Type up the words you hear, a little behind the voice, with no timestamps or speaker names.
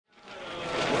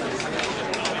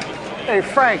Hey,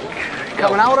 Frank,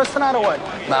 coming out with us tonight or what?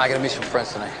 Nah, I gotta meet some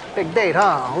friends tonight. Big date,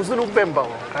 huh? Who's the new bimbo?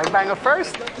 Can I bang her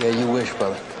first? Yeah, you wish,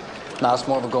 brother. Nah, it's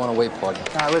more of a going away party.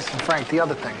 Listen, Frank, the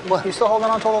other thing. What, you still holding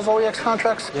on to all those OEX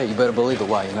contracts? Yeah, you better believe it.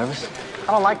 Why, you nervous?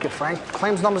 I don't like it, Frank.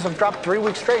 Claims numbers have dropped 3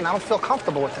 weeks straight, and I don't feel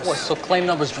comfortable with this. What, so claim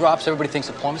numbers drops, everybody thinks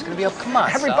employment's gonna be up? Come on,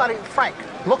 Everybody, Sal. Frank,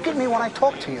 look at me when I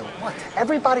talk to you. What?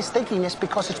 Everybody's thinking this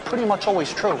because it's pretty much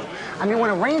always true. I mean, when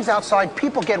it rains outside,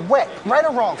 people get wet. Right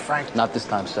or wrong, Frank? Not this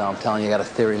time, Sal. I'm telling you, I got a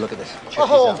theory. Look at this. Check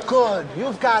Oh, these out. good.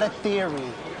 You've got a theory.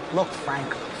 Look,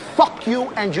 Frank, fuck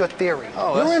you and your theory.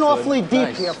 Oh, You're that's in good. awfully deep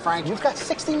Nice. here, Frank. You've got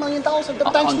 $60 million of the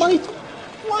bank's 100. money.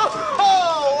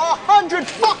 Whoa, 100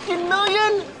 fucking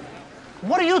million?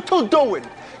 What are you two doing?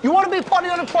 You want to be part of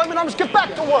the unemployment numbers? Get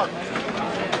back to work.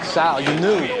 Sal, you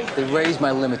knew. They raised my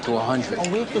limit to 100.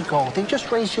 A week ago. They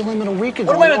just raised your limit a week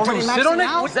ago. What am I You're gonna do, already sit on maxing it?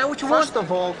 out? Is that what you First want?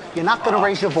 of all, you're not going to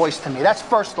raise your voice to me. That's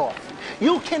first off.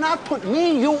 You cannot put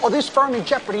me, you, or this firm in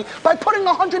jeopardy by putting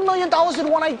 $100 million in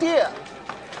one idea.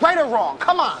 Right or wrong?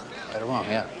 Come on. Right or wrong,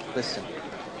 yeah. Listen.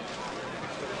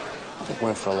 I think we're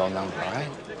in for a low number, all right?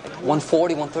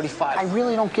 140, 135. I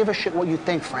really don't give a shit what you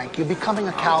think, Frank. You're becoming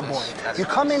a cowboy. that's You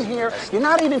come in here, that's you're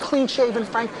not even clean shaven,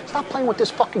 Frank. Stop playing with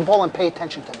this fucking ball and pay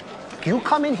attention to me. You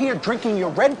come in here drinking your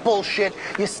red bullshit,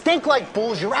 you stink like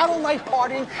bulls, you're out all night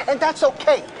partying, and that's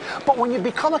okay. But when you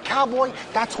become a cowboy,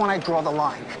 that's when I draw the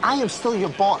line. I am still your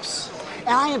boss. And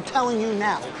I am telling you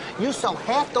now, you sell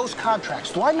half those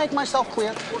contracts. Do I make myself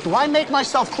clear? Do I make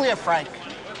myself clear, Frank?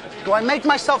 Do I make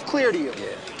myself clear to you?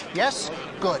 Yeah. Yes?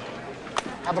 Good.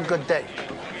 Have a good day.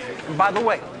 And by the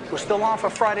way, we're still on for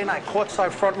Friday night,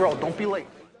 courtside front row. Don't be late.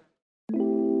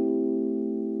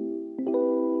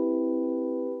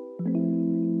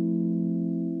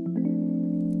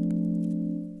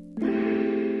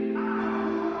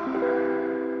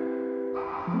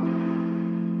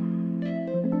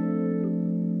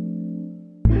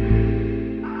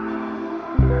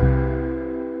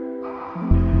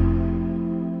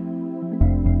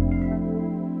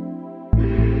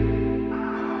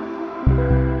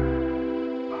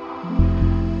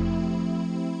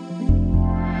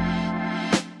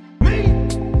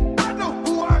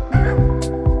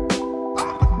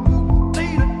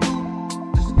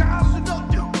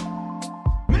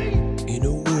 In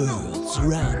a world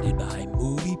surrounded by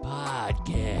movie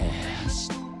podcasts,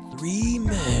 3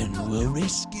 men will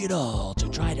risk it all to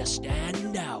try to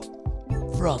stand out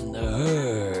from the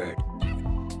herd.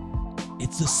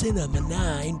 It's the Cinema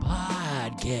 9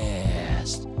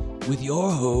 podcast with your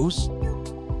hosts,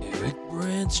 Eric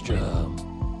Brandstrom,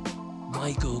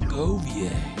 Michael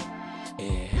Govier,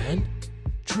 and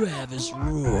Travis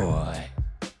Roy.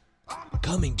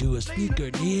 Coming to a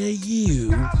speaker near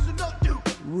you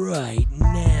right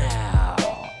now.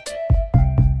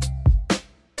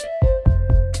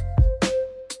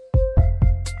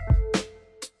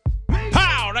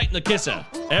 Pow! Right in the kisser.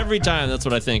 Every time, that's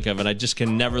what I think of, and I just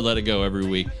can never let it go every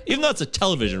week, even though it's a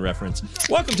television reference.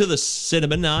 Welcome to the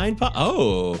Cinema 9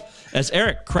 as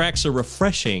Eric cracks a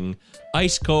refreshing,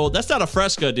 ice cold. That's not a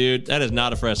Fresca, dude. That is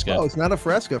not a Fresca. Oh, it's not a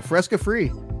Fresca. Fresca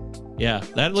free. Yeah,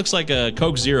 that looks like a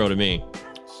Coke Zero to me.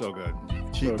 So good.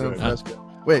 Cheap So no good. Fresca.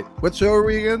 Wait, what show are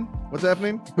we again? What's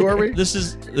happening? Who are we? This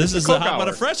is the Coke How About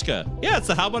a Hour. Fresca. Yeah, it's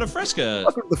the How About a Fresca.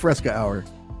 Welcome to the Fresca Hour.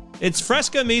 It's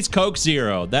Fresca meets Coke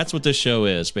Zero. That's what this show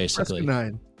is, Fresca basically.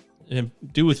 9. And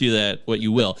do with you that what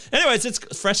you will. Anyways, it's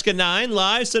Fresca 9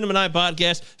 live, Cinema 9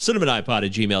 podcast,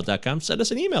 cinema9pod@gmail.com. Send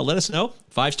us an email. Let us know.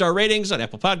 5-star ratings on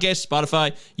Apple Podcasts,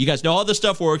 Spotify. You guys know how this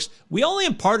stuff works. We only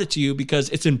impart it to you because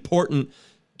it's important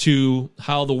to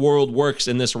how the world works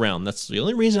in this realm. That's the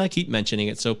only reason I keep mentioning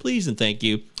it. So please and thank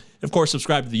you. And of course,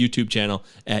 subscribe to the YouTube channel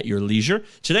at your leisure.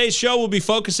 Today's show will be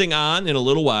focusing on, in a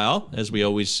little while, as we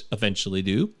always eventually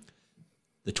do,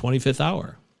 the 25th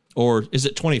hour. Or is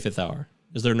it 25th hour?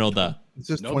 Is there no the? It's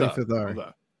just No 25th duh. hour. No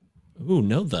duh. Ooh,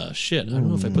 no the. Shit. I don't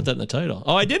know if I put that in the title.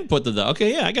 Oh, I did put the.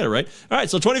 Okay, yeah, I got it right. All right,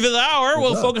 so 25th hour,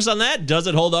 we'll focus on that. Does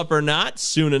it hold up or not?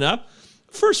 Soon enough.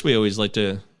 First, we always like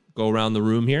to go around the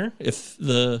room here. If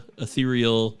the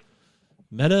ethereal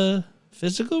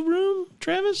metaphysical room,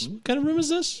 Travis? What kind of room is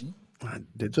this?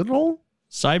 Digital?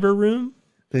 Cyber room?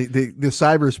 The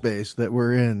cyberspace that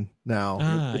we're in now.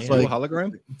 Ah, It's yeah. like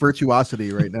Hologram?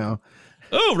 virtuosity right now.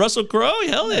 Oh, Russell Crowe?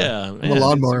 Hell yeah. I'm a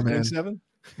lawnmower man. 7?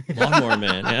 Lawnmower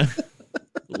man, yeah.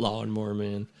 Lawnmower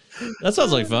man. That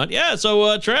sounds like fun. Yeah,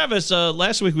 so Travis,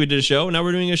 last week we did a show. Now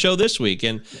we're doing a show this week.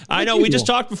 And I know we just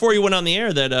talked before you went on the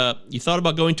air that you thought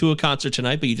about going to a concert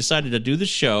tonight, but you decided to do the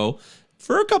show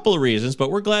for a couple of reasons.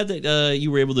 But we're glad that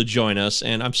you were able to join us.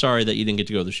 And I'm sorry that you didn't get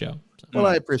to go to the show. Well,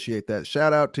 I appreciate that.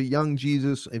 Shout out to Young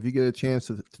Jesus. If you get a chance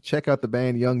to check out the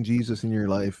band Young Jesus in your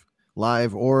life,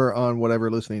 live or on whatever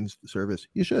listening service,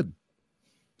 you should.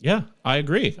 Yeah, I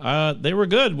agree. They were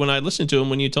good when I listened to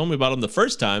them when you told me about them the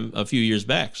first time a few years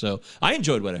back. So I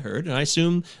enjoyed what I heard, and I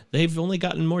assume they've only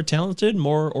gotten more talented,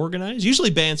 more organized. Usually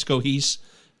bands cohese.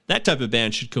 That type of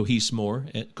band should cohese more.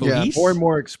 Yeah, more and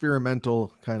more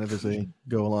experimental kind of as they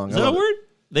go along. Is that a word?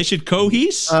 They should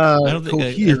cohese? I don't think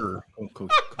cohere.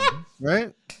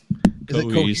 Right? Is it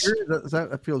Cohese. cohere?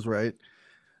 That feels right.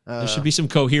 There should be some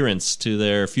coherence to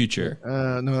their future.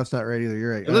 No, that's not right either.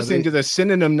 You're right. You're listening to the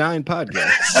Synonym 9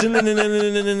 podcast.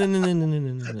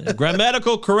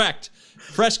 Grammatical correct.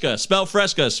 Fresca,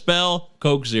 spell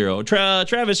Coke Zero.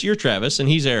 Travis, you're Travis, and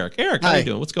he's Eric. Eric, how you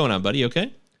doing? What's going on, buddy?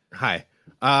 Okay? Hi.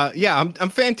 Yeah, I'm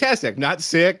fantastic. Not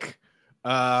sick.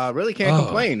 Really can't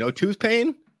complain. No tooth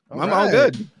pain. I'm all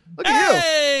good. Look at you.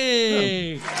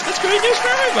 Hey! That's great news for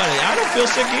everybody. I don't feel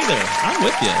sick either. I'm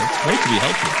with you. It's great to be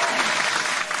healthy.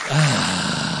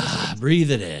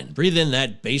 Breathe it in. Breathe in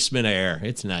that basement air.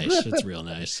 It's nice. It's real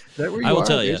nice. I will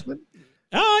tell you.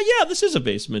 Yeah, this is a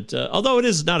basement. Although it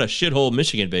is not a shithole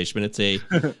Michigan basement. It's a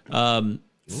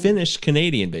Finnish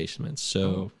Canadian basement.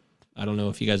 So I don't know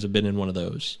if you guys have been in one of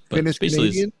those. But Finnish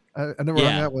Canadian? I never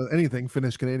hung out with anything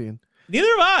Finnish Canadian. Neither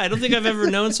have I. I don't think I've ever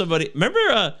known somebody.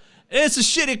 Remember, it's a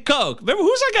shitty Coke. Remember,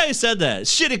 who's that guy who said that?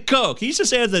 Shitty Coke. He used to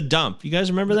say it at the dump. You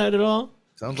guys remember that at all?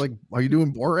 Sounds like, are you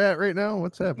doing Borat right now?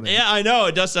 What's happening? Yeah, I know.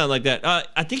 It does sound like that.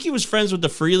 I think he was friends with the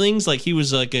Freelings. Like he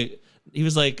was like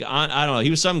I don't know.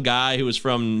 He was some guy who was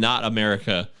from not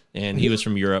America, and he was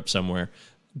from Europe somewhere.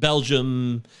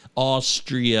 Belgium,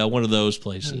 Austria, one of those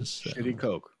places. Shitty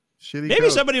Coke. Maybe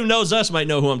somebody who knows us might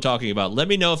know who I'm talking about. Let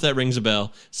me know if that rings a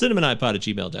bell.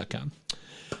 cinnamonipod@gmail.com.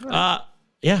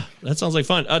 Yeah, that sounds like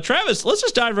fun. Travis, let's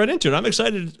just dive right into it. I'm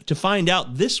excited to find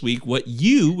out this week what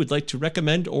you would like to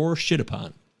recommend or shit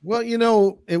upon. Well,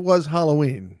 it was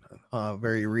Halloween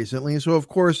very recently. So, of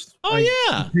course, I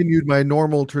continued my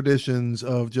normal traditions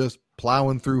of just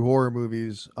plowing through horror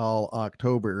movies all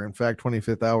October. In fact,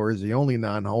 25th Hour is the only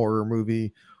non-horror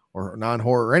movie or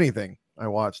non-horror anything I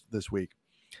watched this week.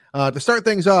 To start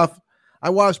things off, I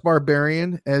watched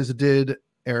Barbarian, as did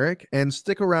Eric, and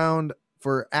stick around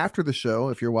for after the show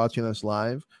if you're watching us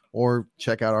live, or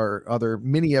check out our other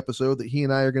mini episode that he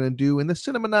and I are going to do in the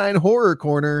Cinema 9 Horror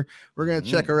Corner. We're going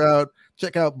to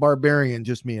check out Barbarian,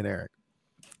 just me and Eric.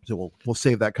 So we'll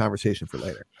save that conversation for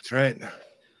later. That's right.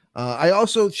 I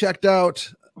also checked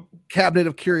out Cabinet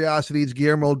of Curiosities,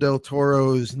 Guillermo del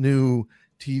Toro's new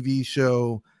TV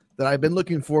show that I've been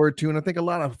looking forward to, and I think a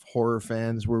lot of horror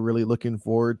fans were really looking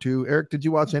forward to. Eric, did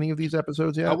you watch any of these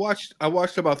episodes yet? I watched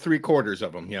about 3/4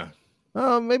 of them. Yeah.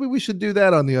 Maybe we should do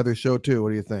that on the other show too.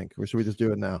 What do you think? Or should we just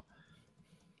do it now?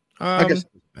 I guess it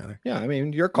doesn't matter. Yeah, I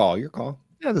mean, your call. Yeah,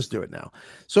 let's do it now.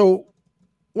 So,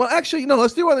 well, actually,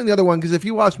 let's do one in the other one, because if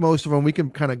you watch most of them, we can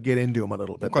kind of get into them a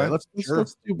little bit. Okay. Let's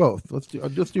do both. Let's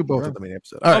do both of the main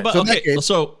episode. All right.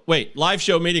 So wait, live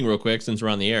show meeting real quick since we're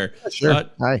on the air. Sure.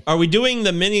 Hi. Are we doing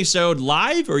the mini-sode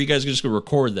live, or are you guys just going to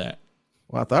record that?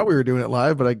 Well, I thought we were doing it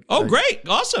live, but great.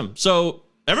 Awesome. So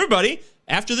everybody,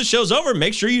 after the show's over,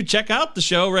 make sure you check out the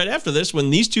show right after this when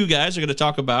these two guys are going to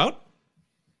talk about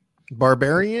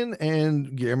Barbarian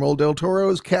and Guillermo del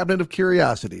Toro's Cabinet of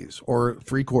Curiosities, or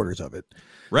 3/4 of it.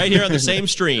 Right here on the same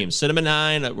stream, Cinema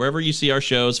 9, wherever you see our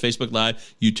shows, Facebook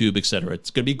Live, YouTube, etc.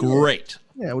 It's going to be great.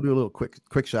 Yeah, we'll do a little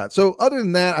quick shot. So other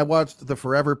than that, I watched The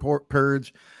Forever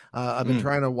Purge. I've been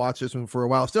trying to watch this one for a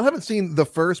while. Still haven't seen the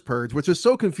first Purge, which is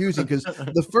so confusing because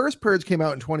the first Purge came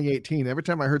out in 2018. Every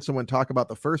time I heard someone talk about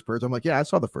the first Purge, I'm like, yeah, I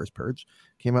saw the first Purge.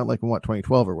 Came out like in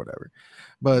 2012 or whatever.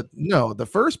 But no, the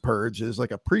first Purge is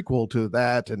like a prequel to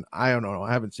that, and I don't know.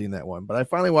 I haven't seen that one, but I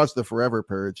finally watched The Forever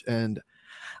Purge, and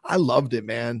I loved it,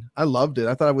 man. I loved it.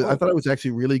 I thought it was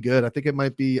actually really good. I think it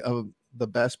might be the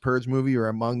best Purge movie or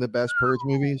among the best Purge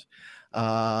movies.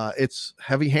 It's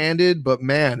heavy-handed, but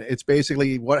man, it's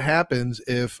basically what happens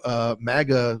if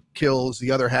MAGA kills the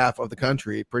other half of the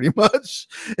country. Pretty much,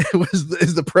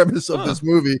 is the premise of this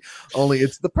movie. Only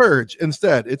it's the Purge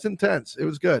instead. It's intense. It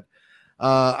was good.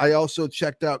 I also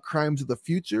checked out Crimes of the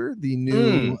Future, the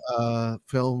new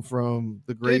film from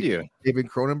the great David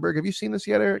Cronenberg. Have you seen this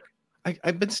yet, Eric?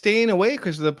 I've been staying away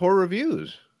because of the poor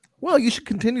reviews. Well, you should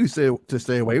continue to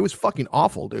stay away. It was fucking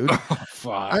awful, dude. Oh,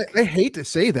 fuck. I hate to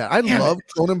say that. I love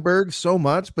Cronenberg so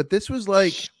much, but this was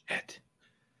like,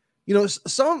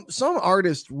 some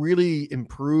artists really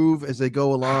improve as they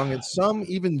go along, and some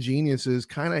even geniuses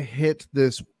kind of hit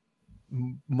this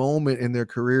moment in their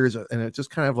careers, and it's just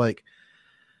kind of like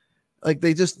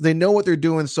they know what they're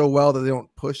doing so well that they don't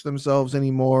push themselves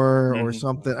anymore or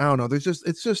something. I don't know.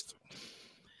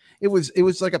 It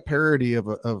was like a parody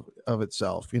of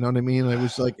itself. You know what I mean?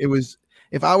 It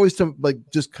if I was to like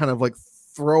just kind of like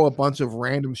throw a bunch of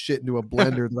random shit into a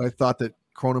blender that I thought that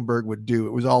Cronenberg would do,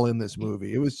 it was all in this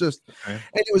movie. It was just, and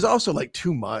it was also like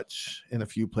too much in a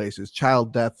few places,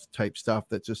 child death type stuff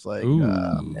that just like,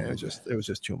 man, it was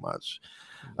just too much.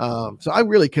 So I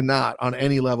really cannot on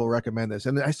any level recommend this.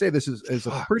 And I say this is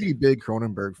a pretty big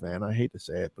Cronenberg fan. I hate to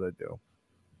say it, but I do.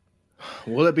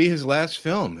 Will it be his last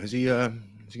film? Is he going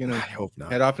to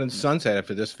head off in the sunset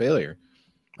after this failure?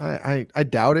 I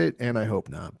doubt it, and I hope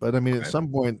not. But I mean, at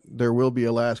some point there will be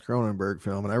a last Cronenberg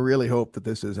film, and I really hope that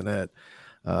this isn't it.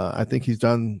 I think he's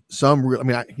done some real. I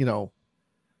mean,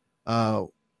 A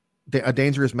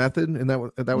Dangerous Method, and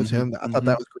that was him. I thought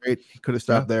that was great. He could have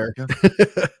stopped there.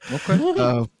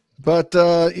 Okay. But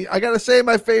I gotta say,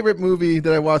 my favorite movie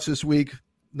that I watched this week,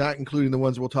 not including the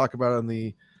ones we'll talk about on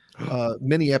the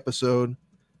mini episode,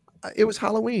 it was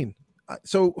Halloween.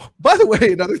 So, by the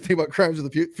way, another thing about Crimes of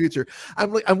the Future,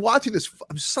 I'm watching this.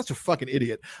 I'm such a fucking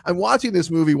idiot. I'm watching this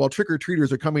movie while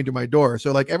trick-or-treaters are coming to my door.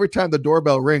 So, like, every time the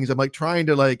doorbell rings, I'm like trying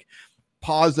to like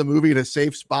pause the movie in a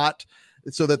safe spot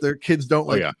so that their kids don't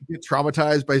get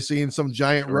traumatized by seeing some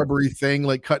giant rubbery thing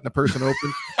like cutting a person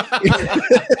open.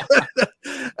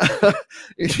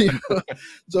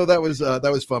 So that was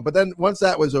fun. But then once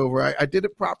that was over, I did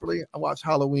it properly. I watched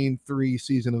Halloween 3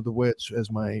 Season of the Witch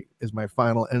as my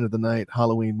final end of the night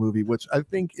Halloween movie, which I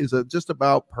think is a just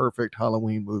about perfect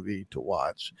Halloween movie to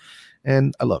watch,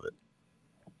 and I love it.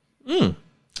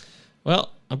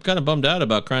 Well, I'm kind of bummed out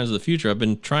about Crimes of the Future. I've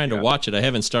been trying to watch it. I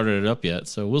haven't started it up yet,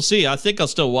 so we'll see. I think I'll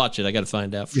still watch it. I got to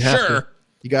find out for sure.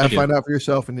 You got to find out for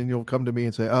yourself, and then you'll come to me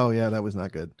and say, "Oh yeah, that was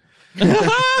not good." Is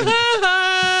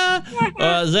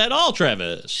that all,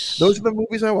 Travis? Those are the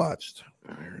movies I watched.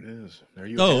 There it is. There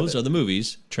you Those are the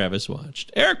movies Travis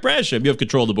watched. Eric Brasham, you have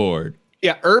control of the board.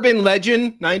 Yeah, Urban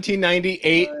Legend,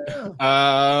 1998.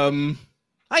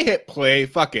 I hit play.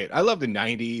 Fuck it. I love the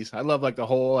 90s. I love like the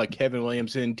whole like Kevin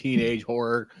Williamson teenage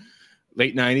horror,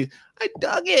 late 90s. I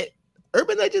dug it.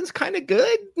 Urban Legend's kind of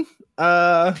good.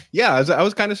 Yeah, I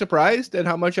was kind of surprised at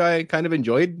how much I kind of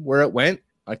enjoyed where it went.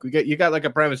 Like you got like a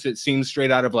premise that seems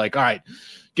straight out of like, all right,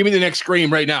 give me the next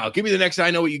Scream right now. Give me the next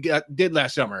I Know What You did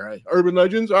last summer. Right? Urban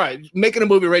Legends. All right, making a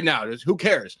movie right now. Who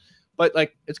cares? But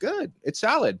like, it's good. It's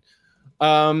solid.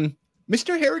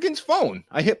 Mr. Harrigan's Phone.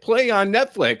 I hit play on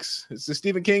Netflix. It's the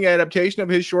Stephen King adaptation of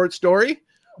his short story,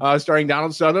 starring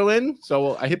Donald Sutherland.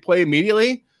 So I hit play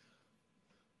immediately.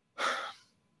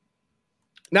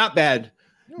 Not bad.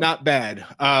 Not bad.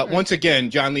 Once again,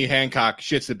 John Lee Hancock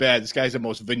shits the bed. This guy's the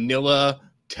most vanilla,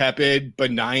 tepid,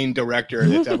 benign director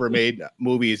that's ever made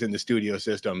movies in the studio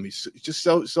system. He's just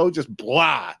so just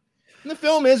blah. And the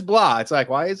film is blah. It's like,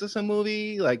 why is this a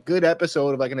movie? Like, good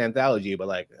episode of like an anthology, but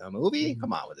like a movie?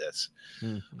 Come on with this.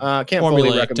 Can't fully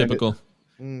recommend typical.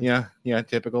 It. Yeah,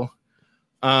 typical.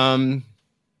 I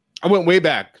went way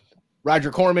back.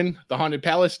 Roger Corman, The Haunted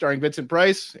Palace, starring Vincent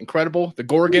Price. Incredible. The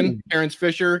Gorgon, Terrence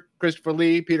Fisher, Christopher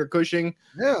Lee, Peter Cushing.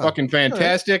 Yeah. Fucking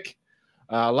fantastic.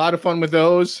 A lot of fun with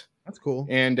those. That's cool.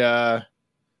 And I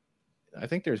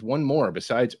think there's one more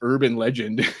besides Urban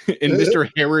Legend in Mr.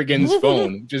 Harrigan's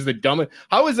Phone, which is the dumbest.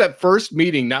 How is that first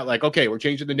meeting not like, okay, we're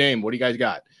changing the name. What do you guys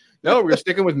got? No, we're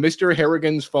sticking with Mr.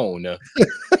 Harrigan's Phone.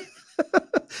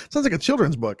 Sounds like a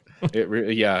children's book. Tell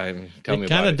me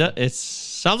about it. It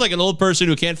sounds like an old person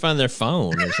who can't find their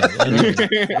phone or something.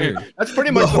 That's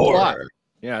pretty much the plot.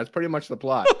 Yeah, that's pretty much the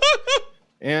plot.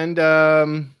 And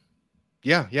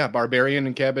Barbarian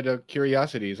and Cabin of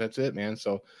Curiosities. That's it, man.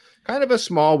 So kind of a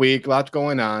small week, lots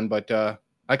going on, but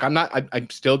like I'm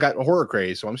still got a horror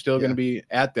craze, so I'm still going to be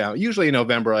at them. Usually in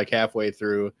November, like halfway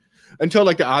through, until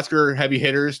like the Oscar heavy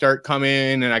hitters start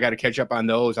coming, and I got to catch up on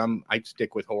those. I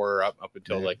stick with horror up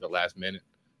until like the last minute.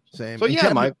 Same. So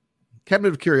yeah, Mike. Cabinet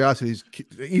of Curiosities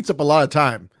eats up a lot of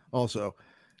time. Also,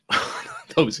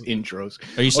 those intros.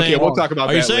 Are you saying we'll talk about?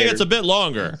 Are that you saying later. it's a bit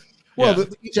longer? Well,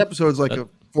 each episode is like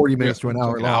 40 minutes to an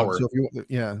hour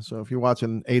long. So if you're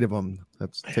watching 8 of them,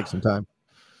 takes some time.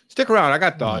 Stick around. I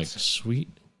got thoughts. Sweet.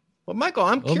 Well, Michael,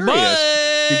 I'm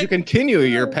curious. Did you continue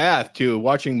your path to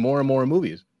watching more and more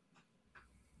movies?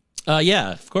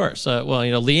 Yeah, of course.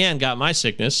 Leanne got my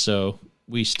sickness, so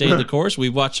we stayed the course. We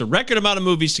watched a record amount of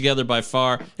movies together by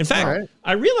far. In fact,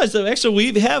 I realized that actually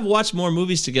we have watched more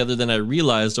movies together than I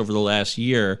realized over the last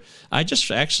year. I just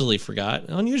actually forgot.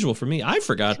 Unusual for me. I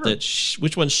forgot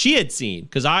which ones she had seen,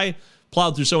 because I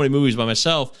plowed through so many movies by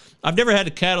myself. I've never had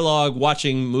to catalog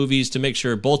watching movies to make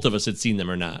sure both of us had seen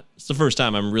them or not. It's the first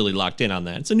time I'm really locked in on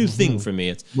that. It's a new thing for me.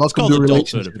 It's called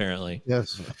adulthood, apparently.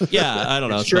 Yes. Yeah, I don't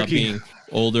know. It's about being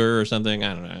older or something.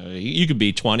 I don't know. You could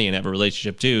be 20 and have a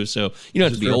relationship too, so you don't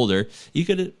have to be older. You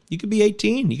could be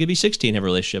 18. You could be 16 and have a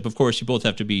relationship. Of course, you both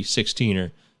have to be 16 or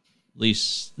at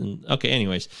least. Okay,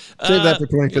 anyways. Save that for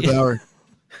 25th hour.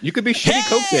 You could be shitty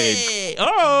coke babe.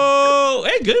 Oh,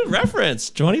 hey, good reference.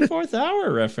 24th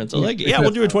hour reference. I like it. Yeah,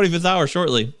 we'll do a 25th hour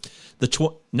shortly. Just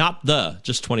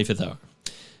 25th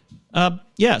hour.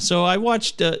 Yeah, so I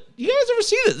watched, you guys ever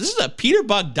see this? This is a Peter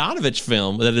Bogdanovich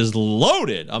film that is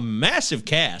loaded, a massive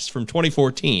cast from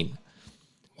 2014.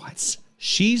 What?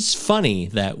 She's Funny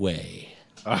That Way.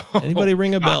 Oh, anybody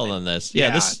ring a bell on this?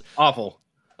 Yeah, this awful.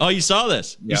 Oh, you saw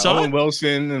this? Yeah, you saw Owen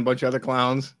Wilson and a bunch of other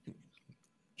clowns.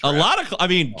 A lot of,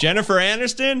 Jennifer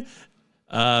Aniston,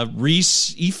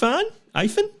 Reese Ifan?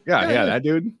 Yeah, that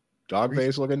dude. Dog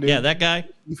face looking dude. Yeah, that guy.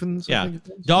 Ethan, yeah,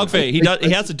 dog face.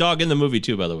 He has a dog in the movie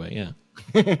too, by the way.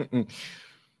 Yeah.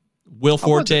 Will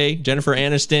Forte, Jennifer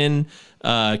Aniston,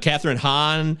 Catherine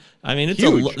Hahn. I mean,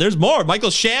 there's more.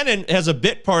 Michael Shannon has a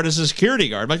bit part as a security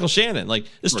guard. Michael Shannon, like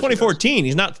this is 2014.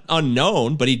 He's not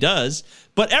unknown, but he does.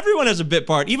 But everyone has a bit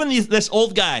part. Even this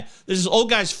old guy. There's this old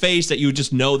guy's face that you would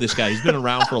just know this guy. He's been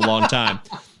around for a long time.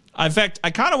 In fact,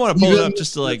 I kind of want to pull it up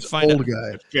just to find old out.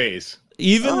 Guy. Face.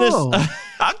 Even this,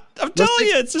 I'm telling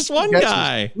you, it's this one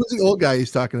guy. Who's the old guy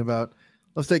he's talking about?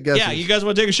 Let's take guesses. Yeah, you guys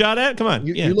want to take a shot at it? Come on.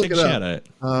 You take look a shot at it.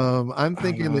 I'm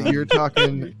thinking that you're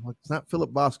talking. It's not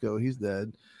Philip Bosco. He's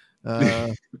dead.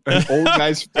 An old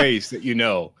guy's face that you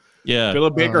know. Yeah.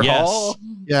 Philip Baker Hall?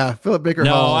 Yeah, Philip Baker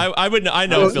no, Hall. I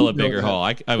know Philip Baker Hall.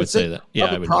 I would say that. Yeah,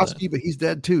 I would know that. But he's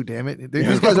dead too, damn it.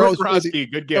 These guys are always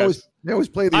good guess. They always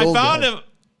play the old guy.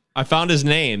 I found his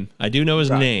name. I do know his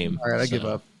name. All right, I give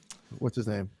up. What's his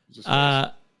name?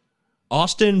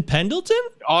 Austin Pendleton?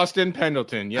 Austin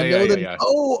Pendleton. Yeah.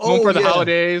 Oh, Home for the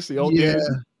Holidays, the old dude.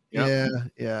 Yeah.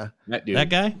 That dude. That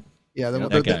guy? Yeah,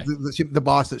 that guy. The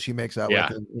boss that she makes out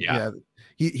with. And, yeah.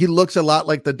 He looks a lot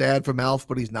like the dad from Alf,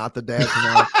 but he's not the dad from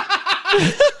Alf.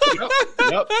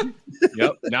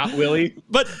 Yep. Not Willie.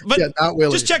 But not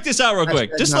Willie. Just check this out real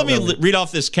quick. Just let me read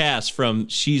off this cast from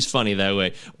She's Funny That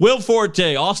Way. Will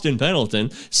Forte, Austin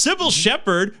Pendleton, Sybil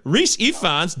Shepherd, Reese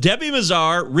Ifans, Debbie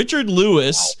Mazar, Richard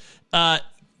Lewis,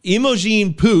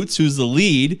 Imogen Poots, who's the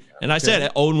lead, and I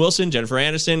said Owen Wilson, Jennifer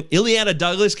Aniston, Ileana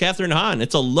Douglas, Catherine Hahn.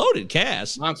 It's a loaded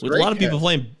cast with a lot of people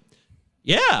playing.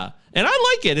 Yeah, and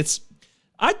I like it.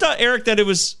 I thought, Eric, that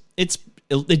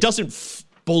it doesn't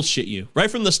bullshit you right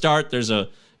from the start. There's a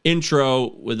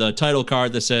intro with a title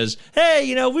card that says,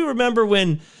 "Hey, we remember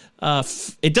when."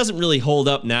 It doesn't really hold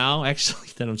up now, actually,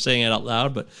 that I'm saying it out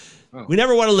loud, but we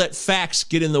never want to let facts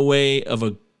get in the way of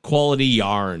a quality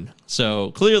yarn.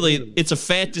 So clearly, it's a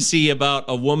fantasy about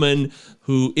a woman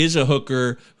who is a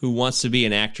hooker who wants to be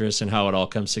an actress and how it all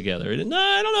comes together. And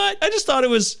I don't know. I just thought it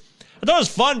was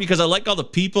fun because I like all the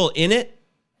people in it.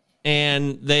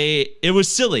 And it was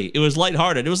silly. It was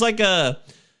lighthearted. It was like a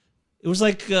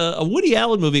Woody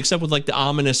Allen movie, except with like the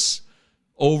ominous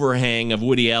overhang of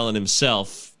Woody Allen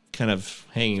himself kind of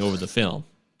hanging over the film.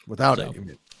 Without it.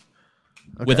 Okay.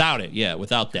 Without it. Yeah.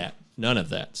 Without that. None of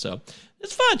that. So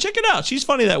it's fun. Check it out. She's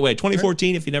Funny That Way.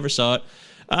 2014, if you never saw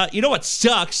it. You know what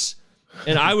sucks?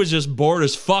 And I was just bored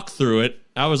as fuck through it.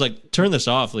 I was like, turn this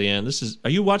off, Leanne.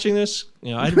 Are you watching this?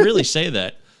 I'd really say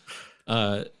that.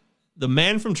 The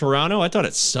Man from Toronto, I thought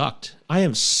it sucked. I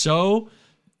am so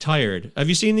tired. Have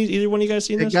you seen these? Either one of you guys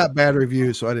seen this? It got bad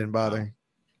reviews, so I didn't bother.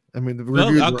 I mean, the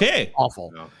reviews were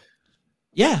awful. No.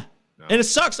 Yeah, and it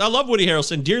sucks. I love Woody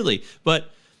Harrelson dearly,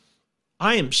 but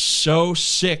I am so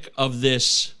sick of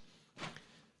this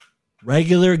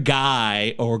regular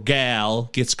guy or gal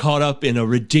gets caught up in a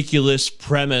ridiculous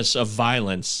premise of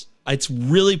violence. It's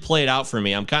really played out for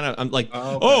me. I'm like,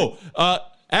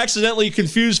 accidentally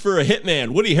confused for a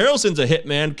hitman. Woody Harrelson's a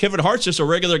hitman. Kevin Hart's just a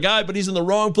regular guy, but he's in the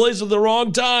wrong place at the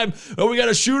wrong time. Oh, we got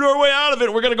to shoot our way out of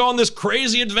it. We're going to go on this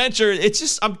crazy adventure. It's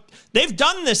just, they've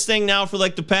done this thing now for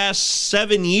like the past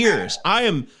 7 years. I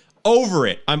am over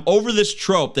it. I'm over this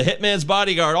trope, the Hitman's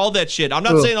Bodyguard, all that shit. I'm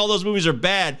not saying all those movies are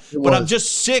bad, but I'm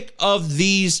just sick of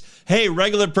these, hey,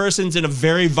 regular persons in a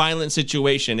very violent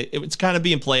situation. It's kind of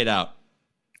being played out.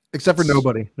 Except for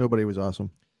Nobody. Nobody was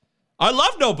awesome. I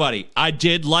love Nobody. I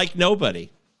did like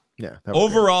Nobody. Yeah.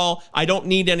 Overall, I don't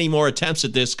need any more attempts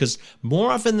at this because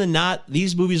more often than not,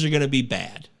 these movies are going to be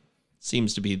bad.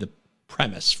 Seems to be the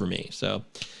premise for me. So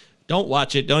don't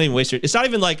watch it. Don't even waste it. It's not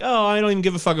even like, I don't even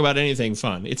give a fuck about anything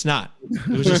fun. It's not. It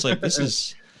was just like, this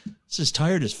is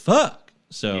tired as fuck.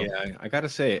 So yeah, I gotta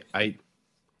say,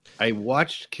 I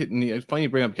watched. It's funny you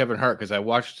bring up Kevin Hart because I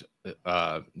watched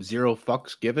Zero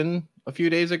Fucks Given a few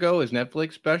days ago, his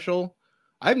Netflix special.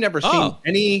 I've never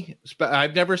seen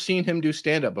I've never seen him do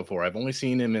stand up before. I've only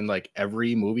seen him in like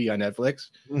every movie on Netflix.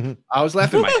 Mhm. I was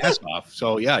laughing my ass off.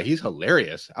 So yeah, he's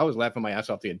hilarious. I was laughing my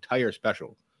ass off the entire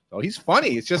special. So he's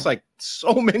funny. It's just like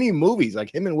so many movies.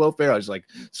 Like him and Will Ferrell just like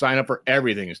sign up for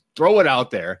everything. Just throw it out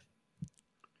there.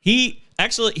 He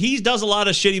does a lot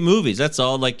of shitty movies. That's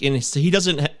all. Like he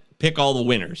doesn't pick all the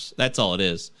winners. That's all it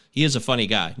is. He is a funny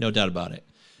guy, no doubt about it.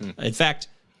 In fact,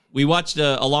 we watched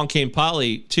Along Came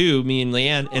Polly too, me and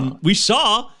Leanne, and we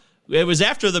saw it was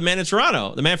after The Man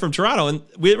from Toronto, and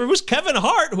it was Kevin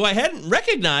Hart, who I hadn't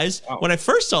recognized when I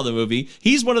first saw the movie.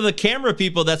 He's one of the camera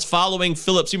people that's following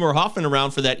Philip Seymour Hoffman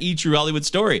around for that E! True Hollywood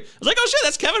Story. I was like, oh shit,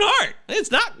 that's Kevin Hart.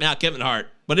 It's not Kevin Hart,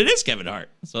 but it is Kevin Hart.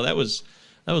 So that was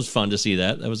fun to see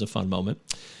that. That was a fun moment.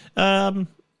 Other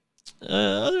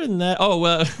than that,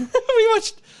 we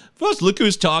watched Look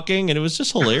Who's Talking, and it was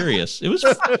just hilarious. It was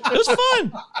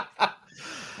fun.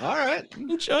 All right,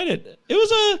 enjoyed it.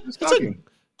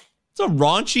 It's a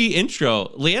raunchy intro.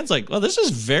 Leanne's like, well, this is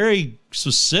very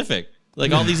specific.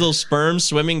 Like all these little sperms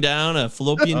swimming down a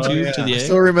fallopian tube to the I egg.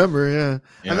 still remember, yeah.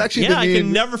 I've actually I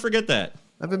can never forget that.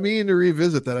 I've been meaning to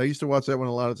revisit that. I used to watch that one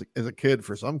a lot as a kid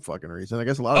for some fucking reason. I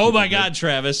guess a lot of Oh people my did. God,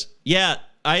 Travis. Yeah,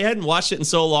 I hadn't watched it in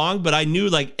so long, but I knew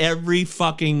like every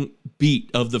fucking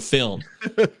beat of the film.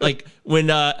 Like when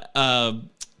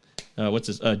what's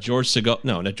this? George Segal?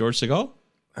 No, not George Segal.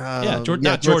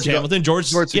 Not George Hamilton.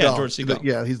 George Segal. George Segal.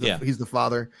 Yeah, he's the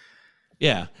father.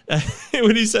 Yeah,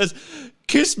 when he says,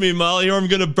 "Kiss me, Molly, or I'm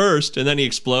gonna burst," and then he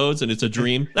explodes, and it's a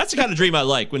dream. That's the kind of dream I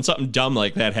like, when something dumb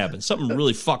like that happens, something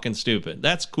really fucking stupid.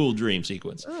 That's a cool dream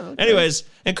sequence. Oh, okay. Anyways,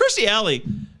 and Kirstie Alley,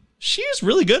 she was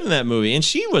really good in that movie, and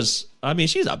she's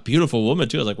a beautiful woman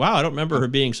too. I was like, wow, I don't remember her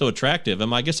being so attractive.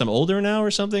 I guess I'm older now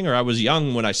or something, or I was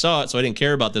young when I saw it, so I didn't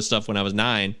care about this stuff when I was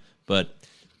 9. But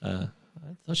I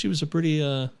thought she was a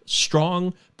pretty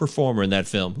strong performer in that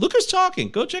film. Look Who's Talking.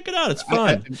 Go check it out. It's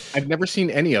fun. I've never seen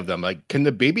any of them. Like, can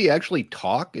the baby actually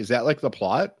talk? Is that like the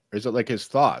plot? Or is it like his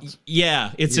thoughts?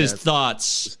 Yeah, it's his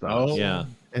thoughts. Oh. Yeah.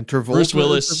 And Travolta. Bruce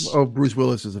Willis. Bruce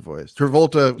Willis is the voice.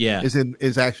 Travolta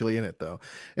is actually in it though.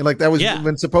 And like that was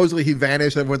when supposedly he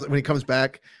vanished. When he comes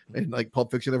back in like Pulp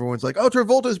Fiction, everyone's like, oh,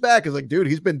 Travolta's back. It's like, dude,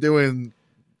 he's been doing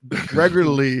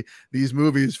regularly these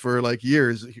movies for like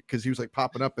years because he was like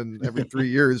popping up in every 3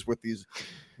 years with this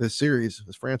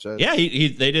franchise. Yeah,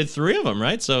 they did 3 of them,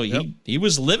 right? So he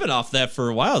was living off that for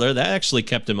a while there. That actually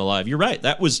kept him alive. You're right.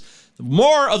 That was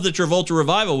more of the Travolta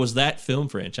revival was that film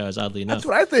franchise, oddly enough. That's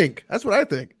what I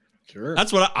think. Sure.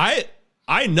 That's what I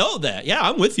know that. Yeah,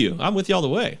 I'm with you. I'm with you all the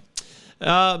way.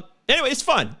 Anyway, it's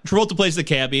fun. Travolta plays the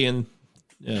cabbie, and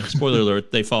spoiler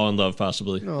alert, they fall in love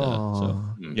possibly.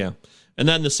 Yeah. And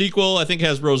then the sequel, I think,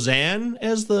 has Roseanne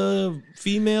as the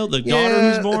daughter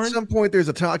who's born. At some point, there's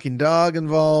a talking dog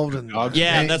involved, and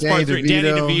that's part 3. Danny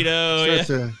DeVito starts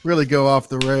to really go off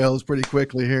the rails pretty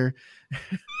quickly here.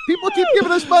 People keep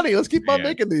giving us money. Let's keep on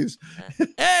making these.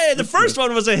 Hey, the first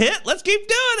one was a hit. Let's keep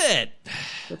doing it.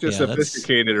 Such a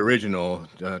sophisticated original,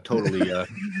 totally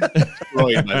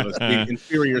destroyed by those big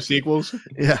inferior sequels.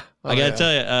 Yeah, I gotta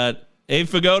tell you, Abe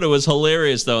Vigoda was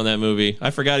hilarious though in that movie.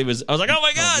 I forgot he was. I was like, oh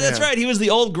my God, that's right. He was the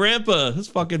old grandpa. That's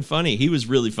fucking funny. He was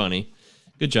really funny.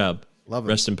 Good job. Love it.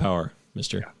 Rest in power,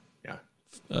 Mister. Yeah.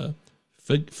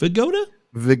 Vigoda.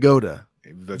 Vigoda.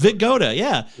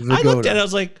 Yeah. I looked at it. I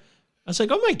was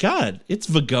like, oh my God, it's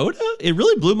Vigoda? It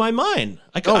really blew my mind.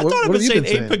 I thought I've been saying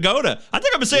Abe Pagoda. I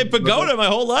think I've been saying Pagoda my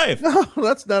whole life. No,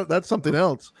 that's something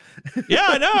else. Yeah,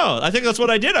 I know. I think that's what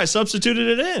I did. I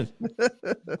substituted it in.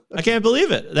 I can't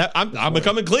believe it. I'm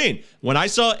becoming clean. When I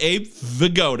saw Abe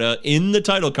Vigoda in the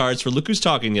title cards for Look Who's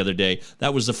Talking the other day,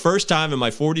 that was the first time in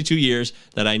my 42 years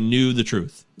that I knew the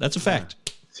truth. That's a fact.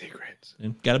 Secrets.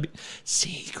 Gotta be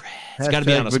secrets. Hashtag Gotta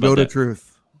be honest Vigoda about that. truth.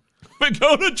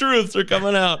 Vigoda truths are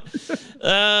coming out.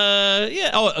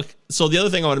 So the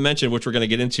other thing I want to mention, which we're going to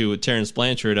get into with Terrence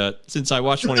Blanchard, since I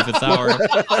watched 25th Hour.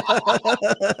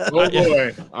 Oh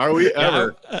boy, are we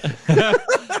ever?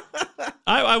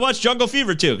 I watched Jungle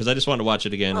Fever too because I just wanted to watch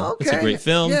it again. Okay. It's a great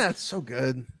film. Yeah, it's so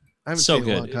good. I haven't seen it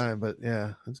in a long time, but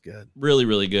yeah, it's good. Really,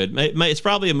 really good. It's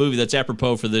probably a movie that's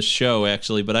apropos for this show,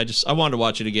 actually, but I wanted to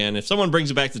watch it again. If someone brings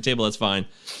it back to the table, that's fine.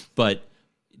 But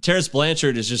Terrence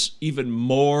Blanchard is just even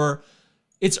more.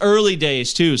 It's early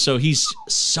days too, so he's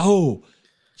so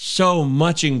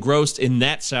much engrossed in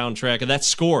that soundtrack and that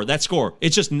score.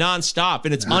 It's just nonstop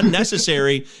and it's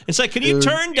unnecessary. It's like, can you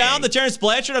turn down the Terrence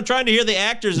Blanchard? I'm trying to hear the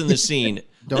actors in this scene.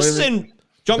 This is in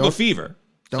Jungle Fever.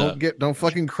 Don't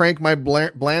fucking crank my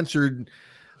Blanchard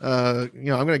I'm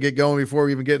gonna get going before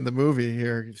we even get in the movie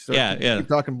here. Keep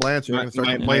talking Blanchard. I'm gonna start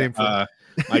complaining for.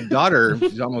 My daughter,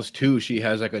 she's almost 2. She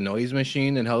has like a noise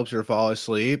machine that helps her fall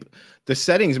asleep. The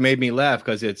settings made me laugh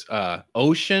because it's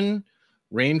ocean,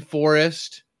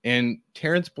 rainforest, and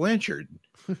Terrence Blanchard.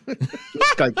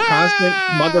 Just like constant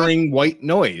mothering white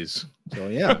noise. So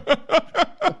yeah.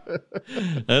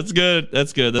 That's good.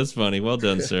 That's funny. Well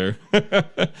done, sir.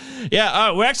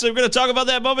 Yeah, we're going to talk about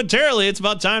that momentarily. It's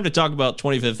about time to talk about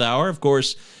 25th Hour. Of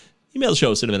course, email the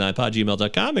show,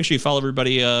 cinema9pod@gmail.com. Make sure you follow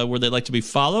everybody where they'd like to be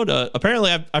followed.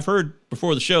 Apparently, I've heard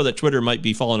before the show that Twitter might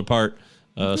be falling apart.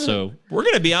 So we're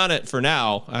going to be on it for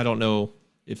now. I don't know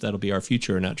if that'll be our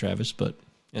future or not, Travis, but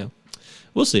yeah,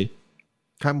 we'll see.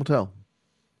 Time will tell.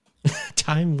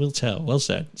 Time will tell. Well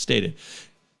said. Stated.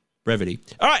 Brevity.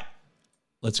 All right.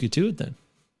 Let's get to it then.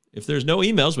 If there's no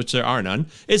emails, which there are none,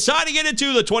 it's time to get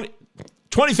into the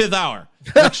 25th hour.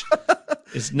 Which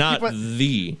is not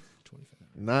the 25th.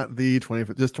 Not the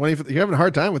 25th. Just 25th. You're having a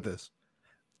hard time with this.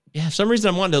 Yeah, for some reason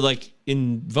I'm wanting to like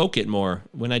invoke it more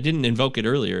when I didn't invoke it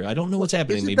earlier. I don't know what's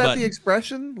happening to me. Isn't that the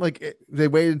expression? Like they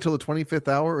waited until the 25th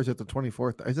hour, or is it the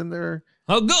 24th? Isn't there?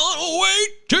 I'm gonna wait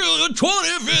till the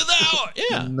 25th hour.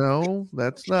 Yeah. No,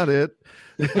 that's not it.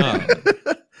 Oh.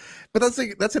 But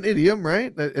that's an idiom,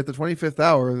 right? At the 25th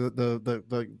hour,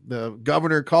 the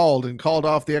governor called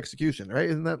off the execution, right?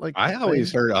 Isn't that like? I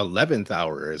always heard 11th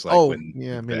hour is like.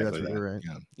 Maybe that's right.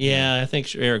 Yeah, I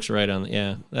think Eric's right on.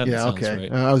 That sounds okay.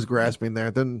 right. I was grasping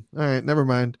there. Then all right, never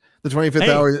mind. The 25th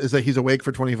hour is that he's awake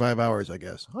for 25 hours, I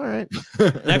guess. All right.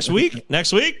 Next week.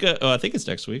 I think it's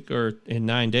next week or in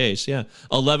 9 days. Yeah.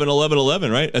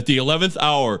 11/11/11, right? At the 11th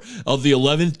hour of the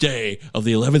 11th day of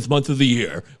the 11th month of the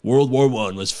year, World War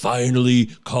I was finally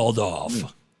called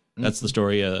off. That's the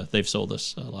story they've sold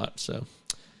us a lot. So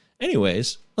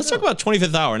anyways, let's talk about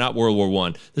 25th hour, not World War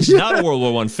I. This is not a World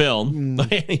War I film by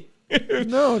any.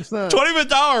 No, it's not.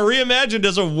 25th hour reimagined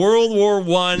as a World War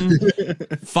I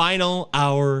final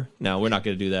hour. No, we're not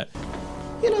going to do that.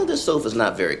 This sofa's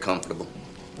not very comfortable.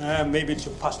 Maybe it's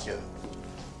your posture.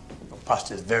 Your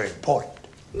posture is very important.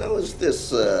 No, it's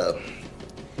this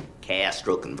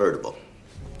Castro convertible.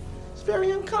 It's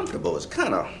very uncomfortable. It's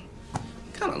kind of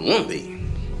lumpy.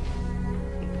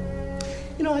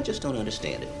 I just don't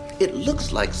understand it. It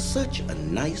looks like such a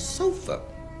nice sofa.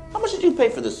 How much did you pay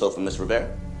for this sofa, Miss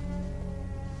Rivera?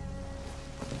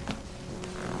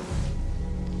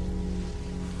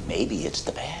 Maybe it's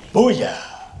the padding. Booyah!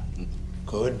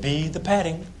 Could be the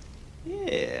padding.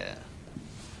 Yeah.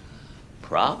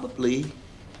 Probably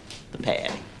the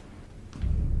padding.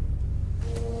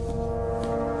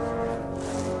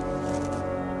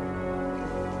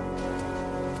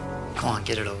 Come on,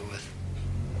 get it over with.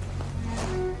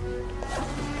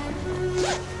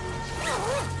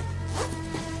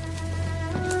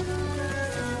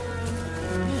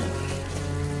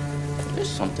 There's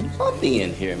something funny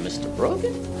in here, Mr.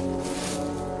 Brogan.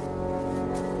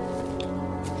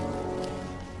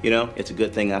 It's a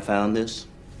good thing I found this.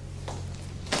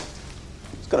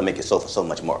 It's gonna make your sofa so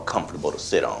much more comfortable to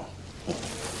sit on.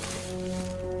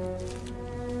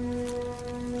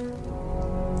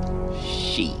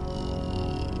 Shit.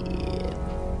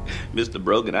 Mr.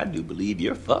 Brogan, I do believe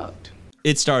you're fucked.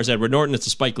 It stars Edward Norton. It's a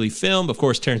Spike Lee film. Of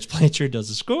course, Terrence Blanchard does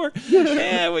the score.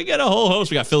 Yeah, we got a whole host.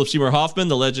 We got Philip Seymour Hoffman,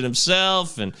 the legend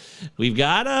himself, and we've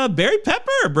got Barry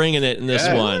Pepper bringing it in this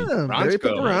one. Yeah, Barry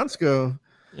Pepper Ronsko.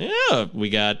 Yeah, we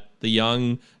got the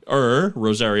young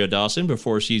Rosario Dawson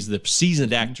before she's the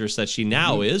seasoned actress that she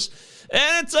now is.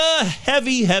 And it's a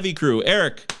heavy, heavy crew.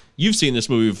 Eric, you've seen this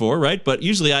movie before, right? But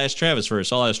usually I ask Travis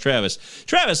first. I'll ask Travis.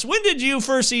 Travis, when did you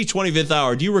first see 25th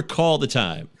Hour? Do you recall the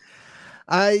time?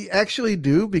 I actually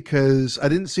do, because I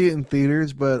didn't see it in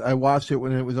theaters, but I watched it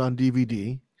when it was on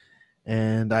DVD,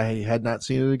 and I had not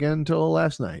seen it again until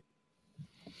last night.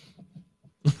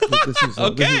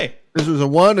 Okay. This was a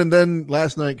one and then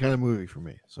last night kind of movie for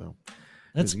me. So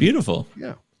that's beautiful.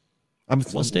 Yeah.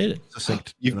 Well stated.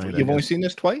 You've only seen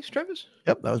this twice, Travis?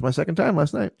 Yep. That was my second time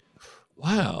last night.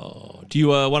 Wow. Do you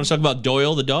want to talk about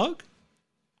Doyle the dog?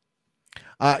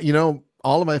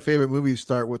 All of my favorite movies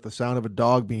start with the sound of a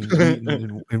dog being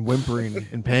beaten and whimpering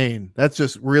in pain. That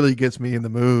just really gets me in the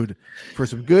mood for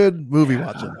some good movie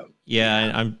watching.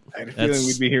 Yeah, I had a feeling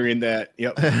we'd be hearing that.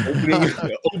 Yep.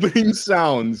 Opening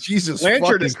sounds. Jesus,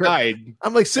 Blanchard has died.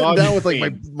 I'm like sitting down with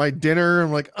like my dinner.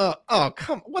 I'm like, oh,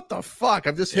 come, what the fuck?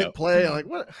 I've just hit play. I'm like,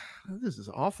 what? This is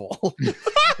awful.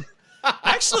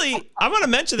 Actually, I'm going to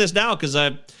mention this now because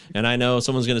I know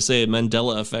someone's going to say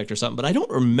Mandela effect or something, but I don't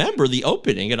remember the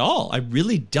opening at all. I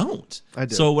really don't. I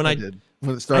did. So when I did.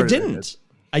 When it started,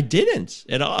 I didn't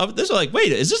at all. This is like,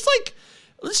 wait, is this like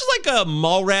This is like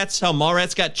Mallrats, how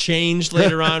Mallrats got changed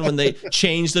later on when they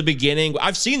changed the beginning.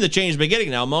 I've seen the changed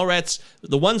beginning now. Mallrats,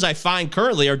 the ones I find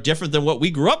currently are different than what we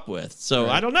grew up with. So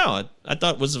I don't know. I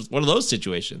thought it was one of those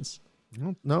situations.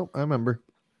 No, I remember.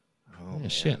 Oh,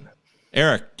 shit.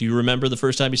 Eric, do you remember the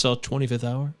first time you saw 25th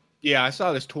Hour? Yeah, I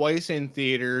saw this twice in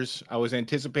theaters. I was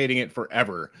anticipating it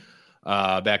forever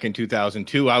back in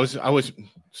 2002. I was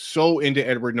so into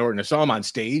Edward Norton. I saw him on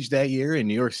stage that year in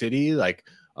New York City, like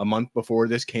a month before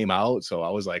this came out. So I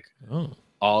was like,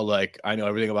 all like, I know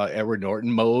everything about Edward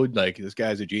Norton mode. Like, this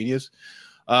guy's a genius.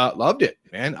 Loved it,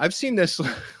 man. I've seen this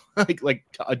like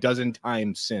a dozen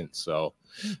times since. So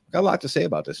got a lot to say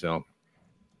about this film.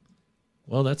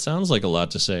 Well, that sounds like a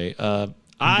lot to say.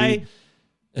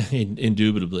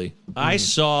 Indubitably. I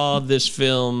saw this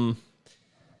film,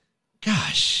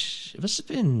 gosh, it must have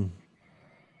been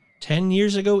 10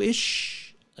 years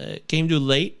ago-ish. It came too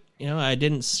late. You know, I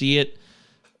didn't see it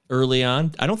early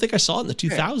on. I don't think I saw it in the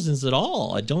 2000s at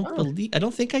all. I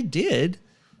don't think I did.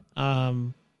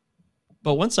 But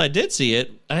once I did see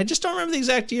it, I just don't remember the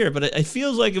exact year, but it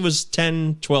feels like it was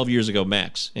 10, 12 years ago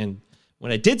max. And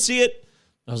when I did see it,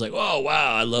 I was like, oh,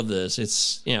 wow, I love this.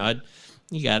 It's, you know, I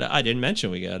didn't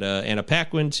mention we got Anna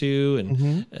Paquin too.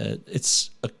 And it's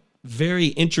a very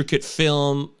intricate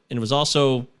film. And it was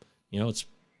also, you know,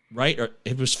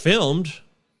 it was filmed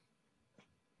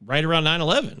right around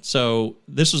 9/11. So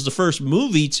this was the first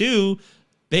movie too,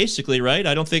 basically, right?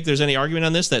 I don't think there's any argument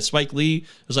on this that Spike Lee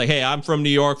was like, hey, I'm from New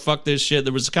York, fuck this shit.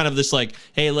 There was kind of this like,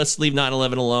 hey, let's leave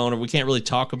 9/11 alone, or we can't really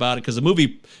talk about it because the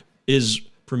movie is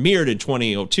premiered in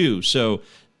 2002. So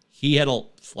he had a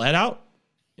flat out,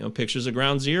 you know, pictures of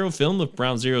Ground Zero, film of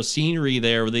Ground Zero scenery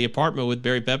there with the apartment with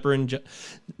Barry Pepper and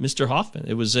Mr. Hoffman.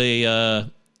 It was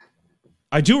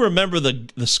I do remember the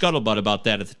scuttlebutt about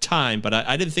that at the time, but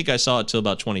I didn't think I saw it till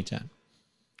about 2010.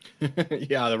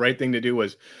 Yeah, the right thing to do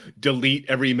was delete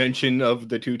every mention of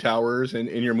the Two Towers in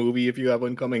your movie if you have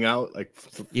one coming out. Like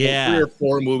 3 or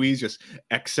 4 movies just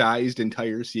excised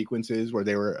entire sequences where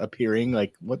they were appearing.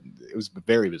 Like, what? It was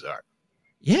very bizarre.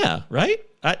 Yeah, right?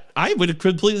 I would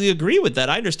completely agree with that.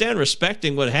 I understand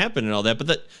respecting what happened and all that,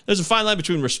 but there's a fine line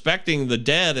between respecting the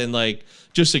dead and like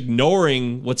just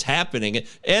ignoring what's happening.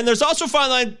 And there's also a fine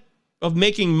line of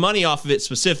making money off of it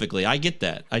specifically. I get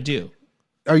that. I do.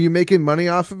 Are you making money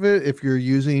off of it if you're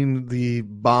using the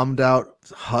bombed out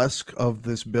husk of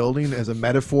this building as a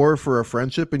metaphor for a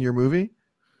friendship in your movie?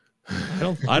 I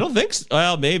don't think so.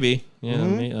 Well, maybe.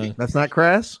 Yeah, that's not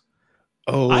crass.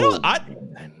 Oh,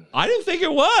 I didn't think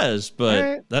it was,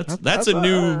 but that's a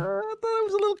new. I thought it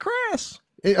was a little crass.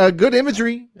 Good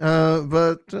imagery,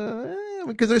 but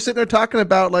because they're sitting there talking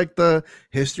about like the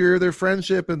history of their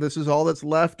friendship, and this is all that's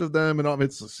left of them, and all,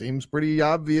 it seems pretty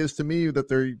obvious to me that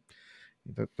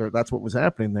that's what was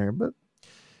happening there. But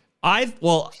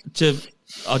to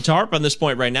harp on this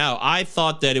point right now, I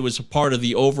thought that it was a part of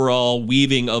the overall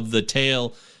weaving of the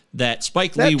tale that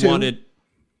Spike Lee wanted.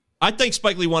 I think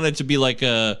Spike Lee wanted to be like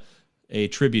a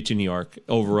tribute to New York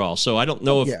overall. So I don't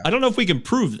know if we can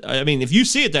prove. I mean, if you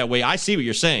see it that way, I see what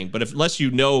you're saying. But unless you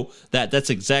know that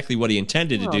that's exactly what he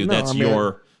intended to do, that's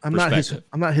your perspective.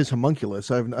 I'm not his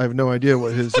homunculus. I have no idea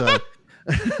what his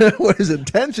what his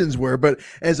intentions were. But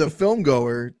as a film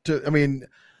goer, to me,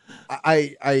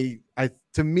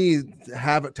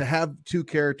 to have two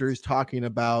characters talking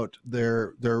about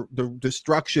the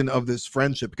destruction of this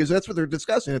friendship, because that's what they're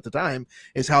discussing at the time,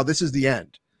 is how this is the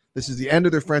end. This is the end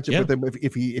of their friendship with them.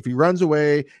 If he runs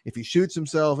away, if he shoots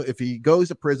himself, if he goes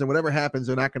to prison, whatever happens,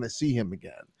 they're not going to see him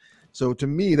again. So to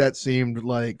me, that seemed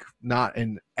like not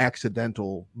an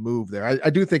accidental move there. I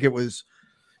do think it was,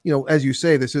 you know, as you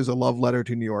say, this is a love letter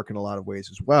to New York in a lot of ways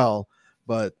as well.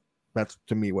 But that's,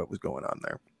 to me, what was going on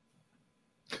there.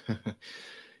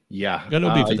 Yeah, got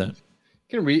no beef with that.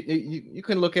 You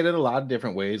can look at it a lot of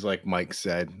different ways, like Mike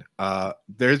said. I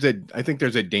think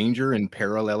there's a danger in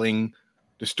paralleling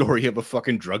the story of a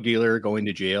fucking drug dealer going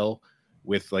to jail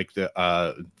with like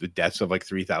the deaths of like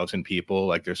 3,000 people,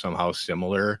 like they're somehow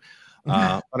similar.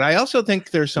 But I also think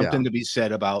there's something to be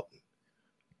said about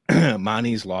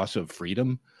Monty's loss of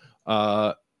freedom,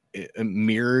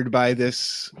 mirrored by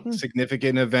this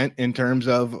significant event in terms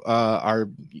of our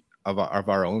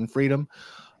own freedom.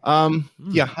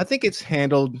 Yeah, I think it's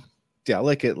handled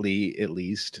delicately, at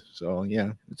least. So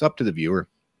yeah, it's up to the viewer.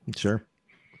 Sure.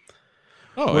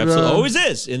 Oh, absolutely. Always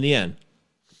is in the end.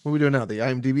 What are we doing now? The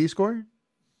IMDb score?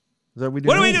 Is that what we do?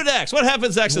 What do we do next? What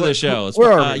happens next in the show?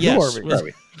 Where are we? Yes. Where are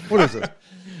we? What is this?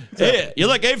 Hey, you're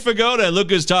like Abe Vigoda and look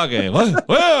who's talking. Where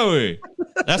are we?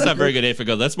 That's not very good, Abe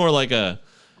Vigoda. That's more like a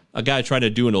a guy trying to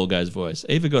do an old guy's voice.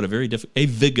 A Vigoda, very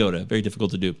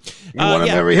difficult to do. You want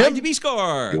to marry him? IMDb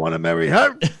score. You want to marry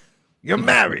her? You're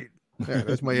married. Yeah,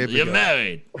 that's my You're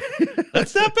married.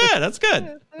 That's not bad. That's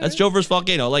good. That's Joe vs.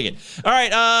 Volcano. I like it. All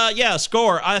right.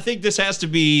 Score. I think this has to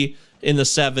be in the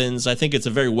 7s. I think it's a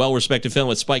very well-respected film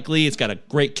with Spike Lee. It's got a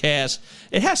great cast.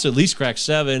 It has to at least crack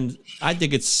 7. I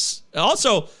think it's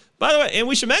also, by the way, and